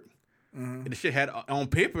to work. Mm-hmm. The shit had on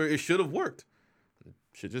paper it should have worked.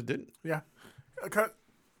 Shit just didn't. Yeah,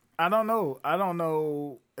 I don't know. I don't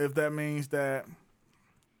know if that means that.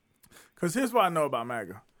 Because here's what I know about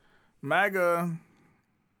MAGA. MAGA,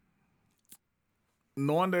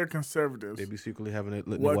 knowing they're conservatives, they be secretly having it.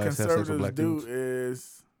 What conservatives do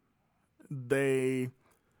is they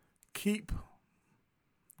keep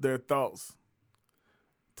their thoughts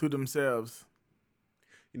to themselves.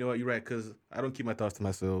 You know what? You're right, because I don't keep my thoughts to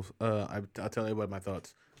myself. I tell everybody my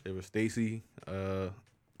thoughts. There was Stacy,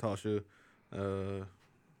 Tasha. The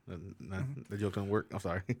joke don't work. I'm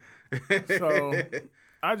sorry. So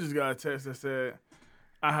I just got a text that said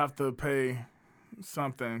I have to pay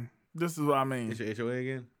something. This is what I mean. It's your HOA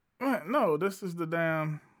again? No, this is the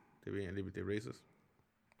damn. They racist.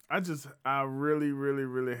 I really, really,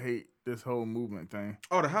 really hate this whole movement thing.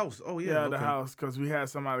 Oh, the house. Oh, yeah. Yeah, the house. Because we had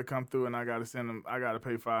somebody come through and I got to send them. I got to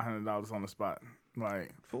pay $500 on the spot.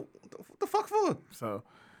 Like, what the fuck for? So,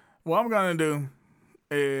 what I'm gonna do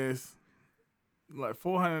is like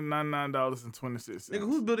 $499.26. Nigga,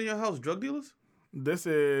 who's building your house? Drug dealers? This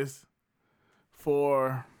is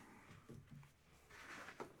for.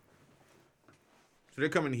 So they're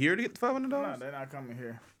coming here to get the $500? No, they're not coming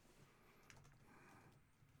here.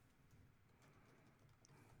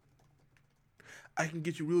 I can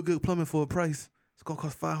get you real good plumbing for a price. It's gonna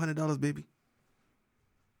cost $500, baby.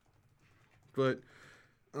 But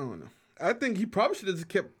I don't know. I think he probably should have just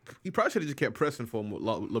kept pressing for a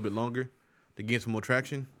little bit longer to gain some more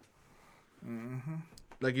traction. Mm-hmm.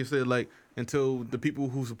 Like you said, like until the people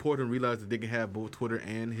who support him realize that they can have both Twitter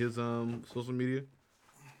and his social media.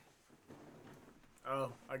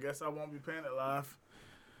 Oh, I guess I won't be paying it live.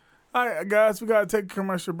 All right, guys, we gotta take a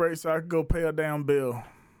commercial break so I can go pay a damn bill.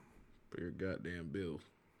 Pay your goddamn bills.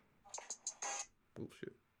 Oh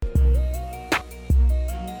shit.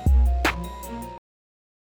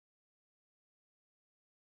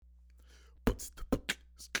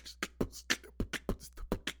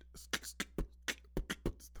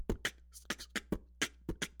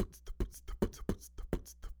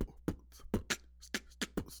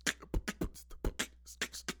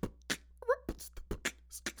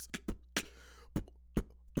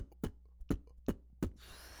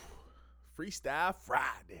 Freestyle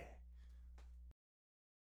Friday.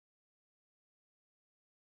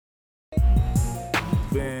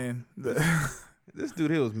 This dude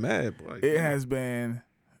here was mad, boy. It has been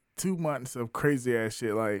 2 months of crazy ass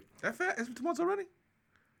shit. Like that fast? It's 2 months already?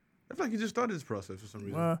 I feel like you just started this process for some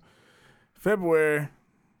reason. February.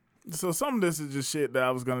 So some of this is just shit that I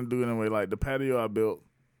was gonna do anyway. Like the patio I built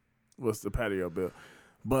was the patio I built,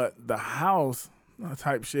 but the house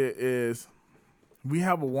type shit is we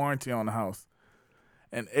have a warranty on the house,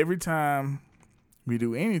 and every time we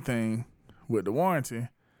do anything with the warranty,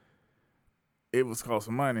 it was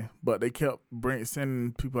costing money. But they kept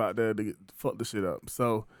sending people out there to fuck the shit up.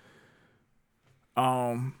 So,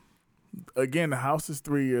 again, the house is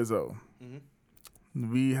 3 years old.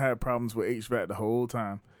 Mm-hmm. We had problems with HVAC the whole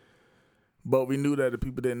time. But we knew that the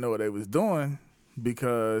people didn't know what they was doing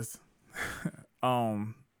because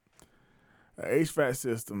the HVAC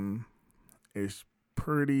system is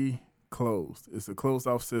pretty closed. It's a closed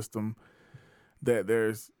off system that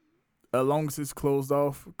as long as it's closed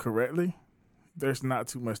off correctly, there's not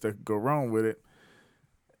too much that could go wrong with it.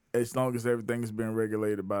 As long as everything is being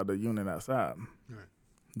regulated by the unit outside. Right.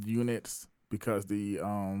 Units, because they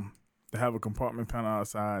have a compartment panel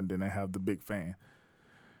outside, then they have the big fan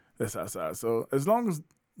that's outside. So as long as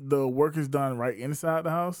the work is done right inside the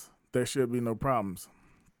house, there should be no problems.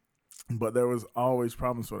 But there was always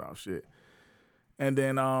problems with our shit. And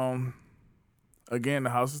then, again, the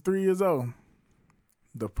house is 3 years old.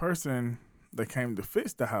 The person that came to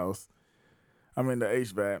fix the house, the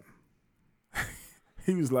HVAC,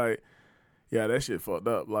 he was like, yeah, that shit fucked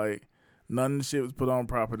up. Like, none of the shit was put on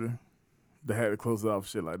properly. They had to close it off,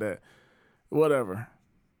 shit like that. Whatever.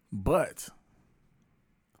 But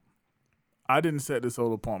I didn't set this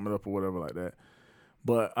whole apartment up or whatever like that.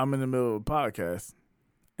 But I'm in the middle of a podcast,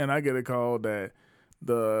 and I get a call that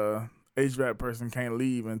the HVAC person can't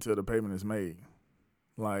leave until the payment is made.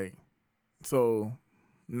 Like, so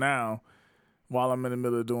now, while I'm in the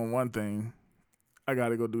middle of doing one thing, I got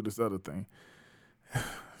to go do this other thing.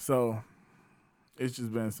 So it's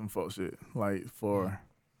just been some fuck shit, like, for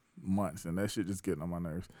months, and that shit just getting on my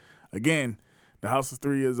nerves. Again, the house is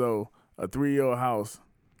 3 years old. A 3-year-old house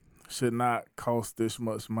should not cost this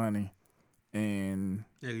much money. And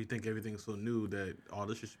yeah, you think everything's so new that all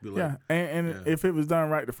this shit should be like... Yeah, and if it was done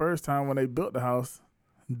right the first time when they built the house,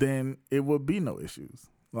 then it would be no issues.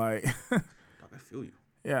 Like, I feel you.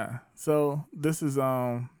 Yeah. So this is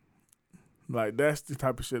like, that's the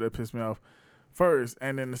type of shit that pissed me off first.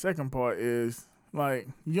 And then the second part is, like,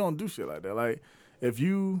 you don't do shit like that. Like, if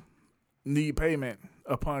you need payment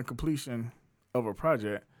upon completion of a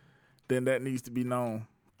project, then that needs to be known.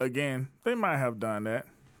 Again, they might have done that,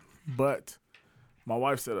 but my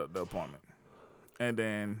wife set up the appointment and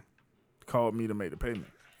then called me to make the payment.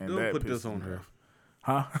 And don't put this on her.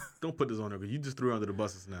 Huh? Don't put this on her, because you just threw her under the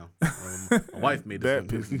buses now. My wife made this. That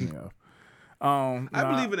pisses me off. I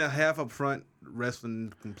believe in a half up front, rest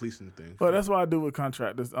and completion thing. Well, that's what I do with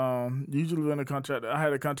contractors. Usually when a contractor, I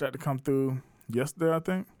had a contractor come through yesterday, I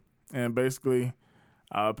think, and basically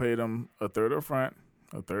I pay them a third up front,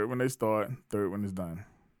 a third when they start, third when it's done.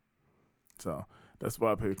 So that's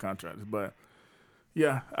why I pay the contractors. But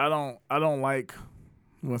yeah, I don't like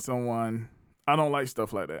when someone, I don't like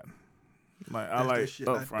stuff like that. Like, I like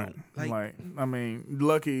upfront. Like, I mean,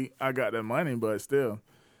 lucky I got that money, but still,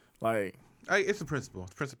 like, it's a principle.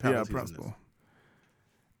 It's principality. Yeah, principle.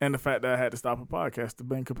 And the fact that I had to stop a podcast to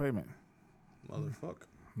bank a payment. Motherfucker.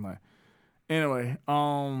 Like, anyway,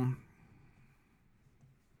 what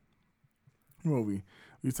we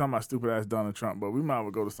talking about stupid ass Donald Trump, but we might as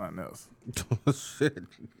well go to something else. Oh shit!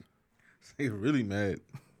 They really mad.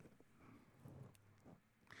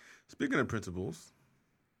 Speaking of principles,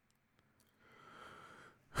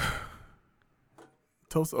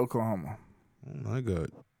 Tulsa, Oklahoma. Oh my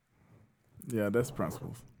God. Yeah, that's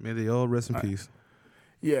principles. May they all rest in peace.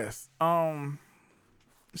 Yes.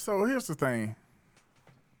 So here's the thing.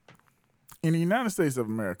 In the United States of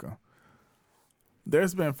America,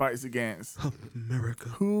 there's been fights against America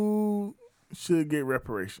who should get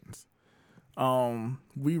reparations.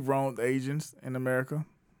 We wronged Asians in America.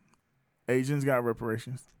 Asians got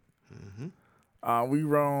reparations. Mm-hmm. We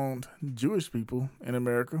wronged Jewish people in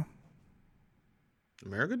America.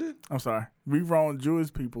 America did? I'm sorry. We wronged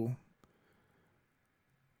Jewish people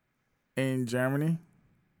in Germany.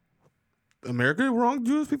 America wronged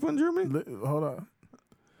Jewish people in Germany? Hold on.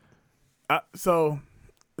 So,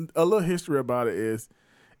 a little history about it is,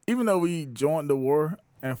 even though we joined the war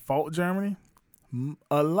and fought Germany,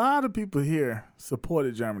 a lot of people here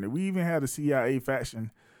supported Germany. We even had a CIA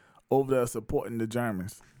faction over there supporting the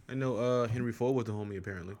Germans. I know Henry Ford was the homie,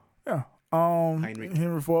 apparently. Yeah. Heinrich.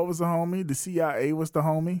 Henry Ford was the homie. The CIA was the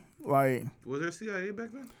homie. Like, was there CIA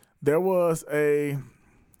back then? There was a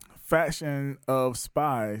faction of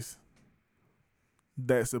spies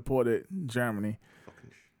that supported Germany.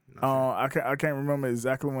 I can't remember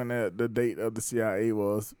exactly when the date of the CIA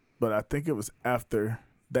was, but I think it was after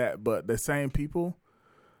that. But the same people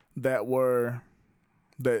that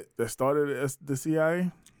started the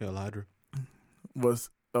CIA, Hydra, was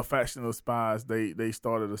a faction of spies. They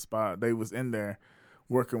started a spy. They was in there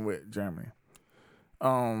working with Germany.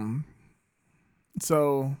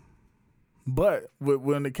 So, but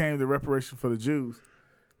when it came to reparation for the Jews,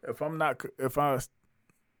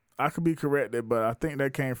 I could be corrected, but I think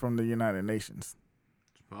that came from the United Nations.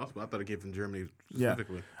 It's possible. I thought it came from Germany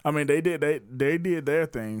specifically. Yeah. I mean, they did their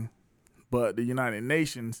thing, but the United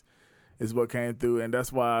Nations is what came through, and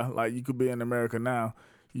that's why, like, you could be in America now,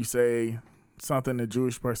 you say something the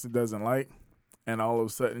Jewish person doesn't like, and all of a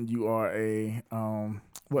sudden you are a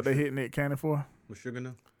what they hitting Nick Cannon for? With sugar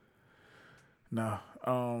now? No.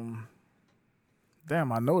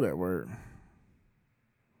 Damn, I know that word.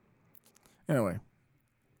 Anyway.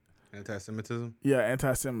 Anti-Semitism? Yeah,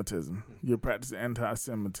 anti-Semitism. You're practicing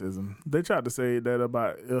anti-Semitism. They tried to say that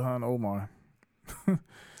about Ilhan Omar.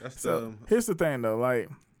 Here's the thing, though. Like,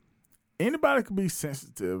 anybody could be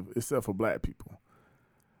sensitive except for black people.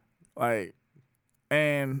 Like,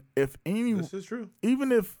 and if any... This is true.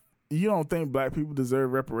 Even if you don't think black people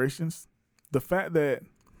deserve reparations, the fact that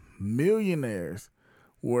millionaires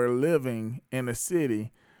were living in a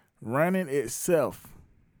city running itself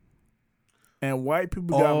and white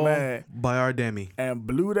people got mad by our Demi and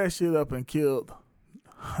blew that shit up and killed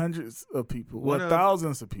hundreds of people,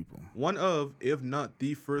 thousands of people. One of, if not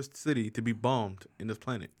the first city to be bombed in this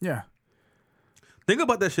planet. Yeah. Think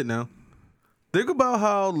about that shit now. Think about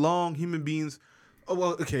how long human beings... Oh,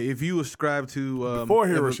 well, okay, if you ascribe to before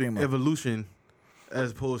Hiroshima evolution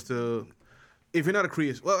as opposed to... If you're not a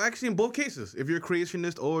creationist... Well, actually, in both cases, if you're a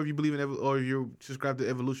creationist or if you believe in... or you subscribe to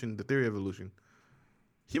evolution, the theory of evolution,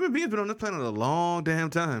 human beings been on this planet a long damn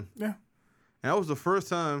time. Yeah. And that was the first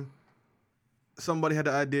time somebody had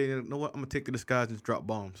the idea, you know what, I'm going to take to the skies and just drop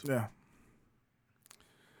bombs. Yeah.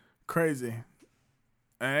 Crazy.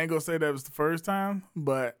 I ain't going to say that was the first time,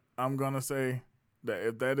 but I'm going to say that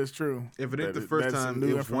if that is true. If it ain't the first time,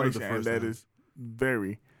 it was one of the first and that is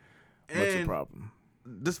very much a problem.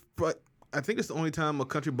 I think it's the only time a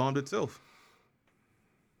country bombed itself.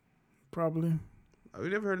 Probably. Have you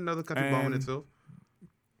never heard another country bombing itself?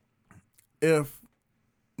 If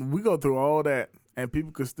we go through all that and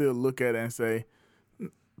people could still look at it and say,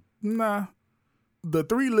 nah, the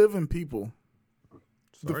three living people,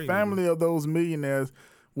 the family of those millionaires,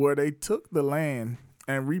 where they took the land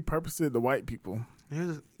and repurposed it to white people.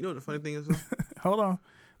 You know what the funny thing is? Hold on.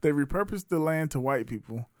 They repurposed the land to white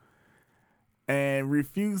people and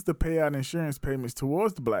refused to pay out insurance payments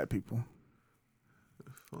towards the black people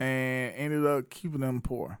and ended up keeping them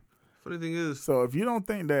poor. Funny thing is... So if you don't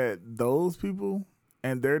think that those people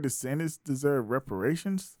and their descendants deserve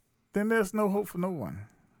reparations, then there's no hope for no one.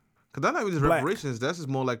 Because that's not even just reparations. That's just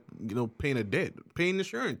more like, paying a debt, paying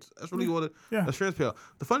insurance. That's really what insurance payout.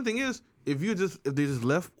 The funny thing is, if they just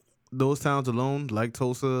left those towns alone, like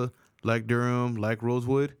Tulsa, like Durham, like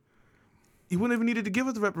Rosewood, you wouldn't even needed to give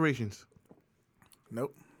us the reparations.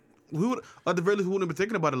 Nope. We would, at the very least, we wouldn't have been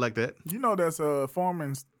thinking about it like that. You know, that's a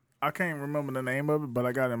farming's. I can't remember the name of it, but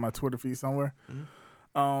I got it in my Twitter feed somewhere.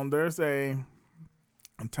 Mm-hmm. There's a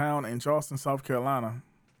town in Charleston, South Carolina,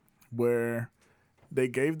 where they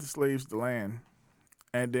gave the slaves the land,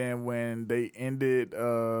 and then when they ended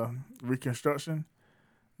Reconstruction,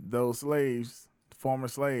 those slaves, former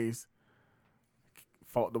slaves,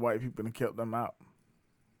 fought the white people and kept them out.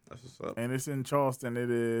 That's what's up. And it's in Charleston. It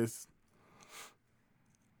is.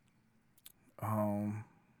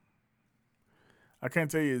 I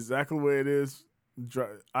can't tell you exactly where it is.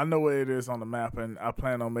 I know where it is on the map, and I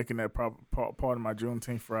plan on making that part of my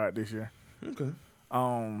Juneteenth ride this year. Okay.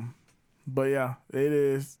 But yeah, it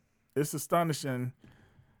is. It's astonishing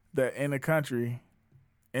that in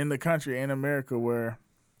America, where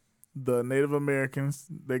the Native Americans,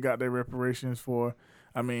 they got their reparations for.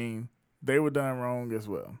 I mean, they were done wrong as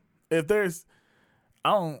well. If they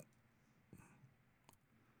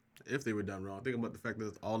were done wrong, think about the fact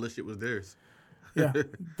that all this shit was theirs. Yeah,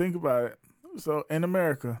 think about it. So in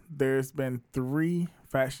America, there's been 3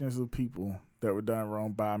 factions of people that were done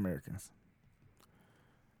wrong by Americans.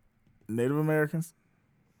 Native Americans,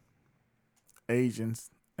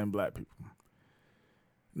 Asians, and black people.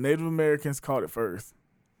 Native Americans caught it first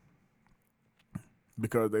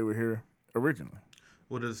because they were here originally.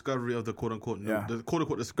 Well, the discovery of the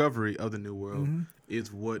quote-unquote discovery of the New World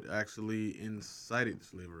is what actually incited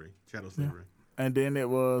slavery, chattel slavery. Yeah. And then it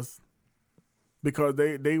was because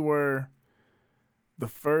they were the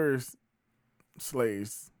first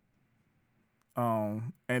slaves,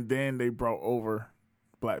 and then they brought over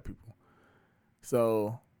black people.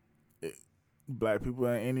 So black people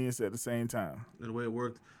and Indians at the same time. And the way it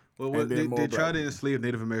worked, they tried to enslave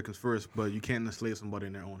Native Americans first, but you can't enslave somebody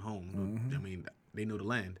in their own home. Mm-hmm. I mean, they know the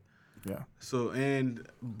land. Yeah. So, and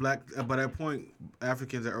by that point,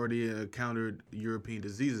 Africans had already encountered European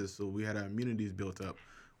diseases, so we had our immunities built up,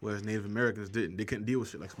 whereas Native Americans didn't. They couldn't deal with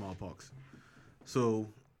shit like smallpox. So,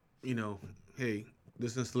 hey,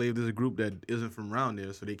 this enslaved is a group that isn't from around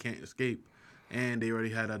there, so they can't escape, and they already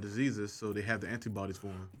had our diseases, so they have the antibodies for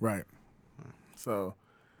them. Right. So,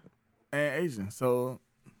 and Asians. And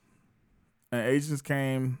Asians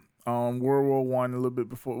came World War I a little bit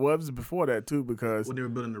before. Well, it was before that too because when they were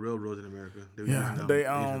building the railroads in America. They were using Asian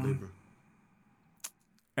labor.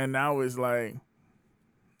 And now it's like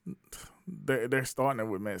they're starting it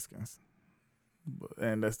with Mexicans,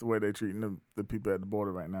 and that's the way they're treating the people at the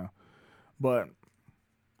border right now. But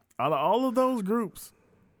out of all of those groups,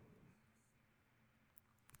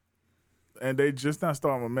 and they just not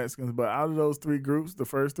starting with Mexicans, but out of those three groups, the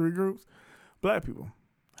first three groups, black people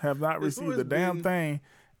have not received a damn thing.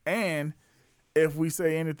 And if we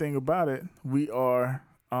say anything about it, we are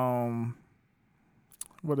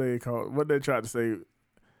what they call what they tried to say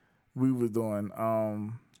we was doing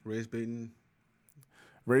Race baiting.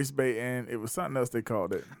 It was something else they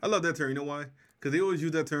called it. I love that term. You know why? Because they always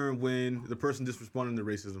use that term when the person just responding to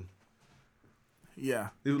racism. Yeah,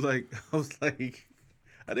 it was like I was like,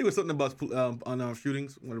 I think it was something about on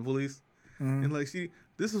shootings with the police, and like, see,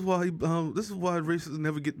 this is why racists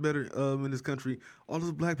never get better in this country. All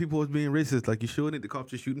those black people is being racist. Like, you sure ain't the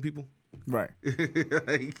cops just shooting people? Right.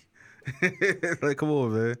 like, come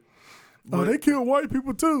on, man. But, they kill white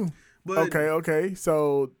people too. But, okay.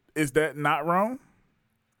 So is that not wrong?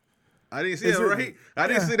 I didn't say that right. I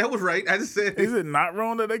didn't say that was right. I just said, is it not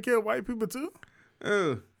wrong that they kill white people too?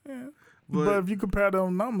 Yeah. But if you compare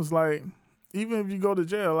those numbers, like, even if you go to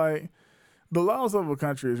jail, like, the laws of a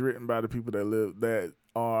country is written by the people that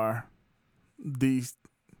are these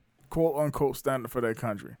quote unquote standard for their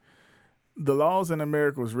country. The laws in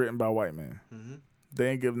America was written by white men. Mm-hmm.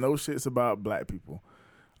 They ain't give no shits about black people.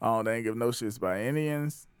 They ain't give no shits about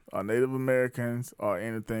Indians or Native Americans or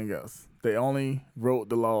anything else. They only wrote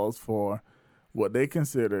the laws for what they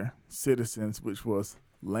consider citizens, which was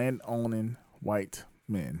land-owning white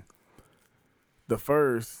men. The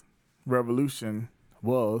first revolution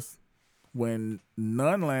was when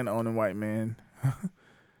non-land-owning white men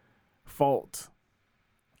fought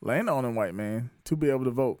land-owning white men to be able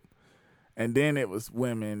to vote. And then it was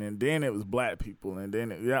women, and then it was black people, and then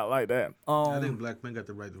like that. I think black men got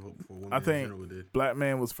the right to vote before women. I think in general did. Black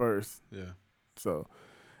man was first. Yeah. So,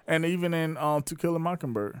 and even in To Kill a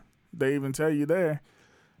Mockingbird, they even tell you there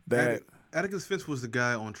that Atticus Finch was the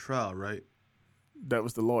guy on trial, right? That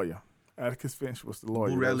was the lawyer. Atticus Finch was the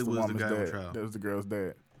lawyer. Boo Radley was the guy dad. on trial. That was the girl's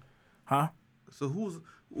dad. Huh? So who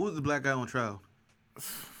was the black guy on trial?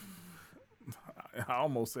 I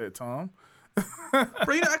almost said Tom.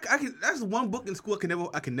 Bro, you know, that's one book in school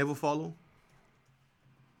I can never follow.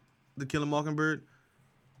 To Kill a Mockingbird,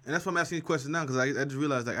 and that's why I'm asking these questions now, because I just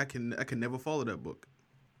realized, like, I can never follow that book.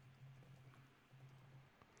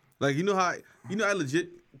 Like, I legit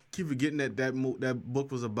keep forgetting that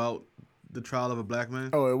book was about the trial of a black man.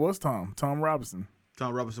 Oh, it was Tom Robinson.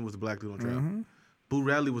 Tom Robinson was the black dude on trial. Mm-hmm. Boo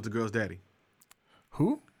Radley was the girl's daddy.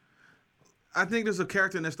 Who? I think there's a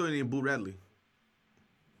character in that story named Boo Radley.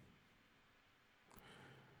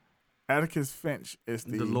 Atticus Finch is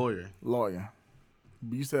the lawyer.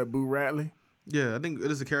 You said Boo Radley? Yeah, I think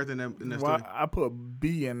there's a character in that story. I put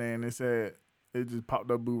B in there and it just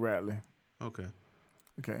popped up Boo Radley. Okay.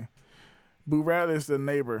 Boo Radley is the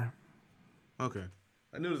neighbor. Okay.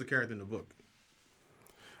 I knew there was a character in the book.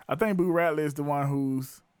 I think Boo Radley is the one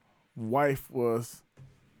whose wife was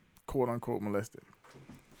quote unquote molested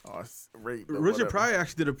or raped. Or Richard Pryor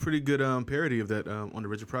actually did a pretty good parody of that on the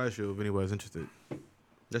Richard Pryor show, if anybody's interested.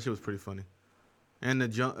 That shit was pretty funny. And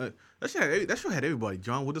that show had everybody: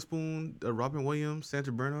 John Witherspoon, Robin Williams,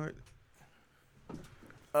 Sandra Bernhard.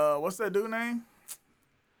 What's that dude name?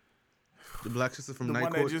 The black sister from Night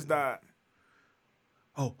Court. The one that just died.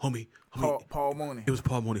 Oh, homie. Paul Mooney. It was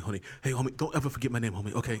Paul Mooney, honey. Hey, homie, don't ever forget my name,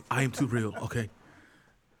 homie. Okay, I am too real. Okay.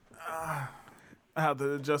 I have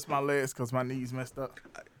to adjust my legs because my knees messed up.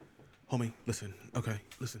 Homie, listen. Okay,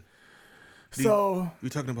 listen. So you're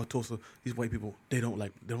talking about Tulsa. These white people, they don't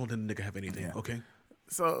let the nigga have anything. Yeah. Okay.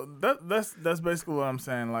 So that's basically what I'm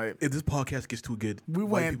saying. Like, if this podcast gets too good,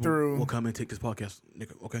 white people will come and take this podcast,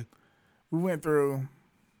 nigga. Okay. We went through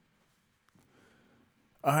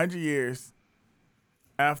 100 years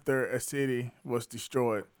after a city was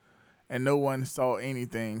destroyed, and no one saw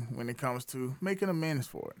anything when it comes to making amends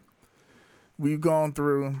for it. We've gone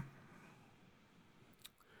through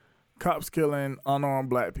cops killing unarmed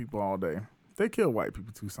black people all day. They kill white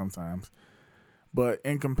people too sometimes, but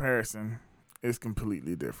in comparison, it's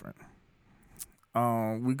completely different.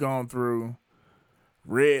 We've gone through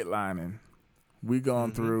redlining. We've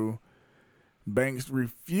gone through banks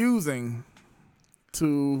refusing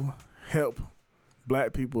to help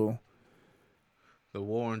black people. The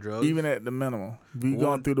war on drugs. Even at the minimum. We've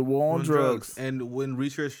gone through the war on drugs. And when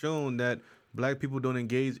research shown that black people don't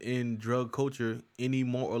engage in drug culture any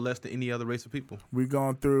more or less than any other race of people. We've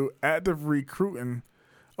gone through active recruiting.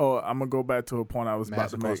 Oh, I'm going to go back to a point I was about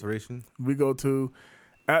to make. Mass incarceration. We go to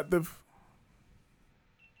active.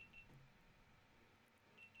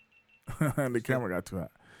 The camera got too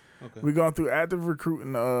hot. Okay. We're going through active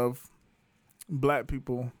recruiting of black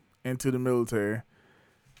people into the military.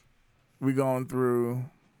 We're going through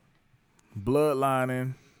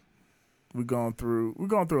bloodlining. We're going through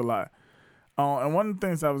a lot. And one of the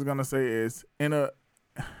things I was gonna say is in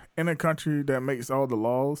a country that makes all the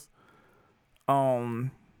laws,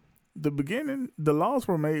 the laws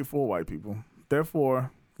were made for white people.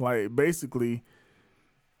 Therefore, like basically,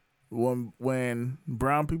 when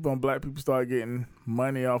brown people and black people started getting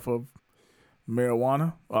money off of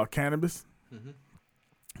marijuana or cannabis,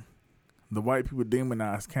 the white people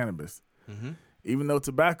demonized cannabis. Even though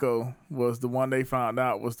tobacco was the one they found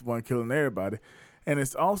out was the one killing everybody. And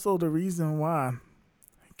it's also the reason why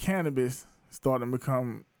cannabis started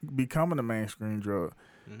becoming a mainstream drug.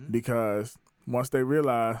 Because once they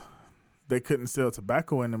realized they couldn't sell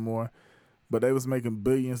tobacco anymore, but they was making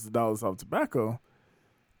billions of dollars off tobacco,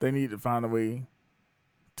 they needed to find a way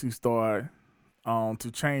to start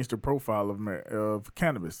to change the profile of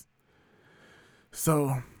cannabis.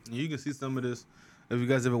 So you can see some of this. If you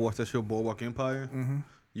guys ever watched that show Boardwalk Empire,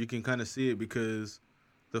 you can kind of see it because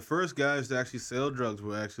the first guys to actually sell drugs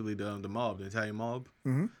were actually the mob, the Italian mob.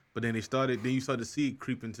 But then you started to see it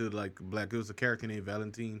creep into like black. There was a character named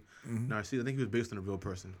Valentine Narcisse. I think he was based on a real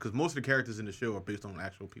person because most of the characters in the show are based on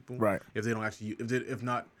actual people. Right. If they don't actually, if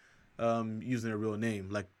not using a real name,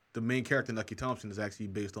 like the main character Nucky Thompson is actually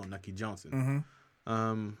based on Nucky Johnson.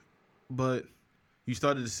 But you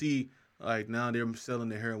started to see. Like now they're selling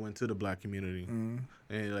the heroin to the black community,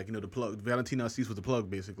 and like the plug Valentine Narcisse was the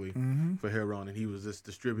plug basically for heroin, and he was just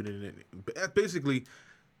distributing it. But basically,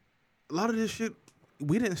 a lot of this shit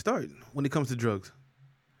we didn't start when it comes to drugs.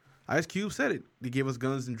 Ice Cube said it. They gave us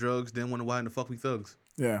guns and drugs. Then wonder why in the fuck we thugs.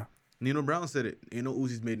 Yeah. Nino Brown said it. Ain't no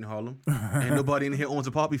Uzis made in Harlem. Ain't nobody in here owns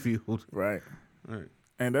a poppy field. Right.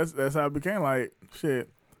 And that's how it became like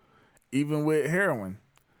shit. Even with heroin,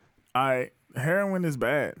 heroin is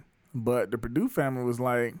bad. But the Purdue family was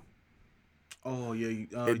like, "Oh yeah,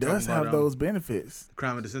 it does have those benefits."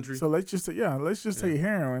 Crime of the century. So let's just take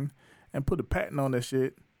heroin and put a patent on that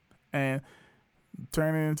shit and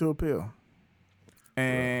turn it into a pill.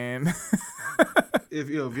 And if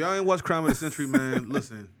y'all ain't watched Crime of the Century, man,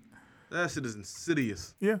 listen, that shit is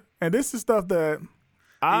insidious. Yeah, and this is stuff that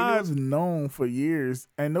I've known for years,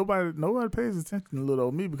 and nobody pays attention to little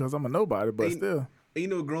old me because I'm a nobody, but still.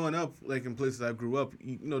 And growing up, like in places I grew up,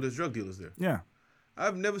 there's drug dealers there. Yeah.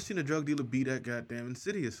 I've never seen a drug dealer be that goddamn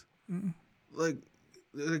insidious. Like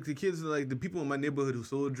the kids, like the people in my neighborhood who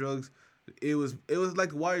sold drugs, it was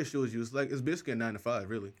like Wire shows you. It's basically a 9 to 5,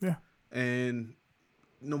 really. Yeah. And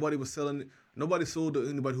nobody was selling. Nobody sold to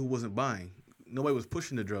anybody who wasn't buying. Nobody was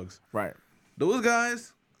pushing the drugs. Right. Those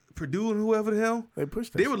guys, Purdue and whoever the hell,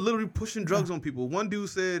 they were literally pushing drugs on people. One dude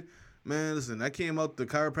said, "Man, listen, I came out the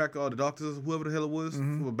chiropractor or the doctors, whoever the hell it was,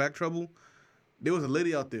 for back trouble. There was a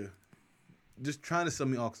lady out there just trying to sell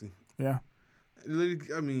me Oxy." Yeah.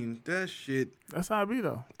 I mean, that shit. That's how it be,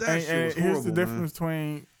 though. That shit was horrible, here's the difference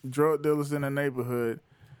between drug dealers in the neighborhood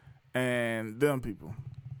and them people.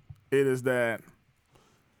 It is that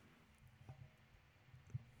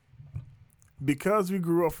because we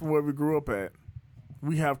grew up from where we grew up at,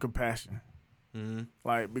 we have compassion.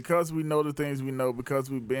 Like, because we know the things we know, because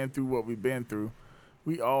we've been through what we've been through,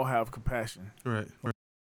 we all have compassion. Right.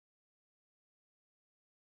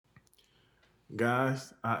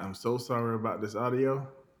 Guys, I am so sorry about this audio,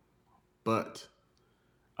 but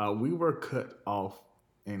we were cut off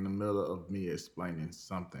in the middle of me explaining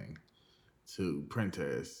something to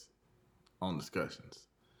Printez on discussions.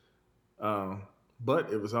 But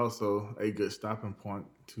it was also a good stopping point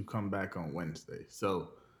to come back on Wednesday.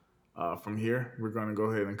 So from here, we're going to go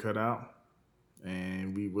ahead and cut out,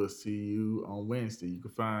 and we will see you on Wednesday. You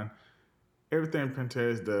can find everything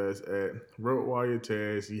Printez does at Road Warrior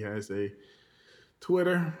Tez. He has a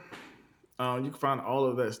Twitter. You can find all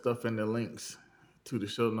of that stuff in the links to the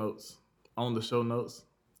show notes, on the show notes.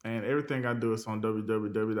 And everything I do is on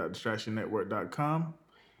www.distractionnetwork.com.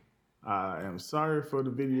 I am sorry for the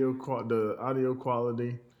audio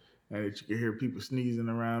quality, and that you can hear people sneezing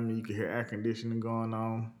around me. You can hear air conditioning going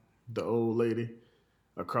on. The old lady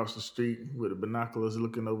across the street with the binoculars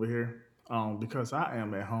looking over here. Because I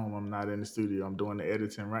am at home. I'm not in the studio. I'm doing the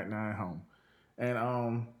editing right now at home.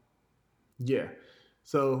 And yeah.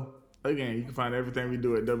 So again, you can find everything we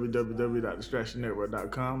do at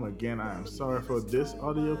www.distractionnetwork.com. Again, I am sorry for this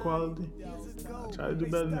audio quality. I'll try to do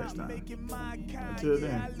better next time. Until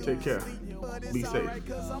then, take care. Be safe.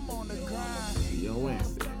 See you on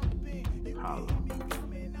Wednesday. Holla.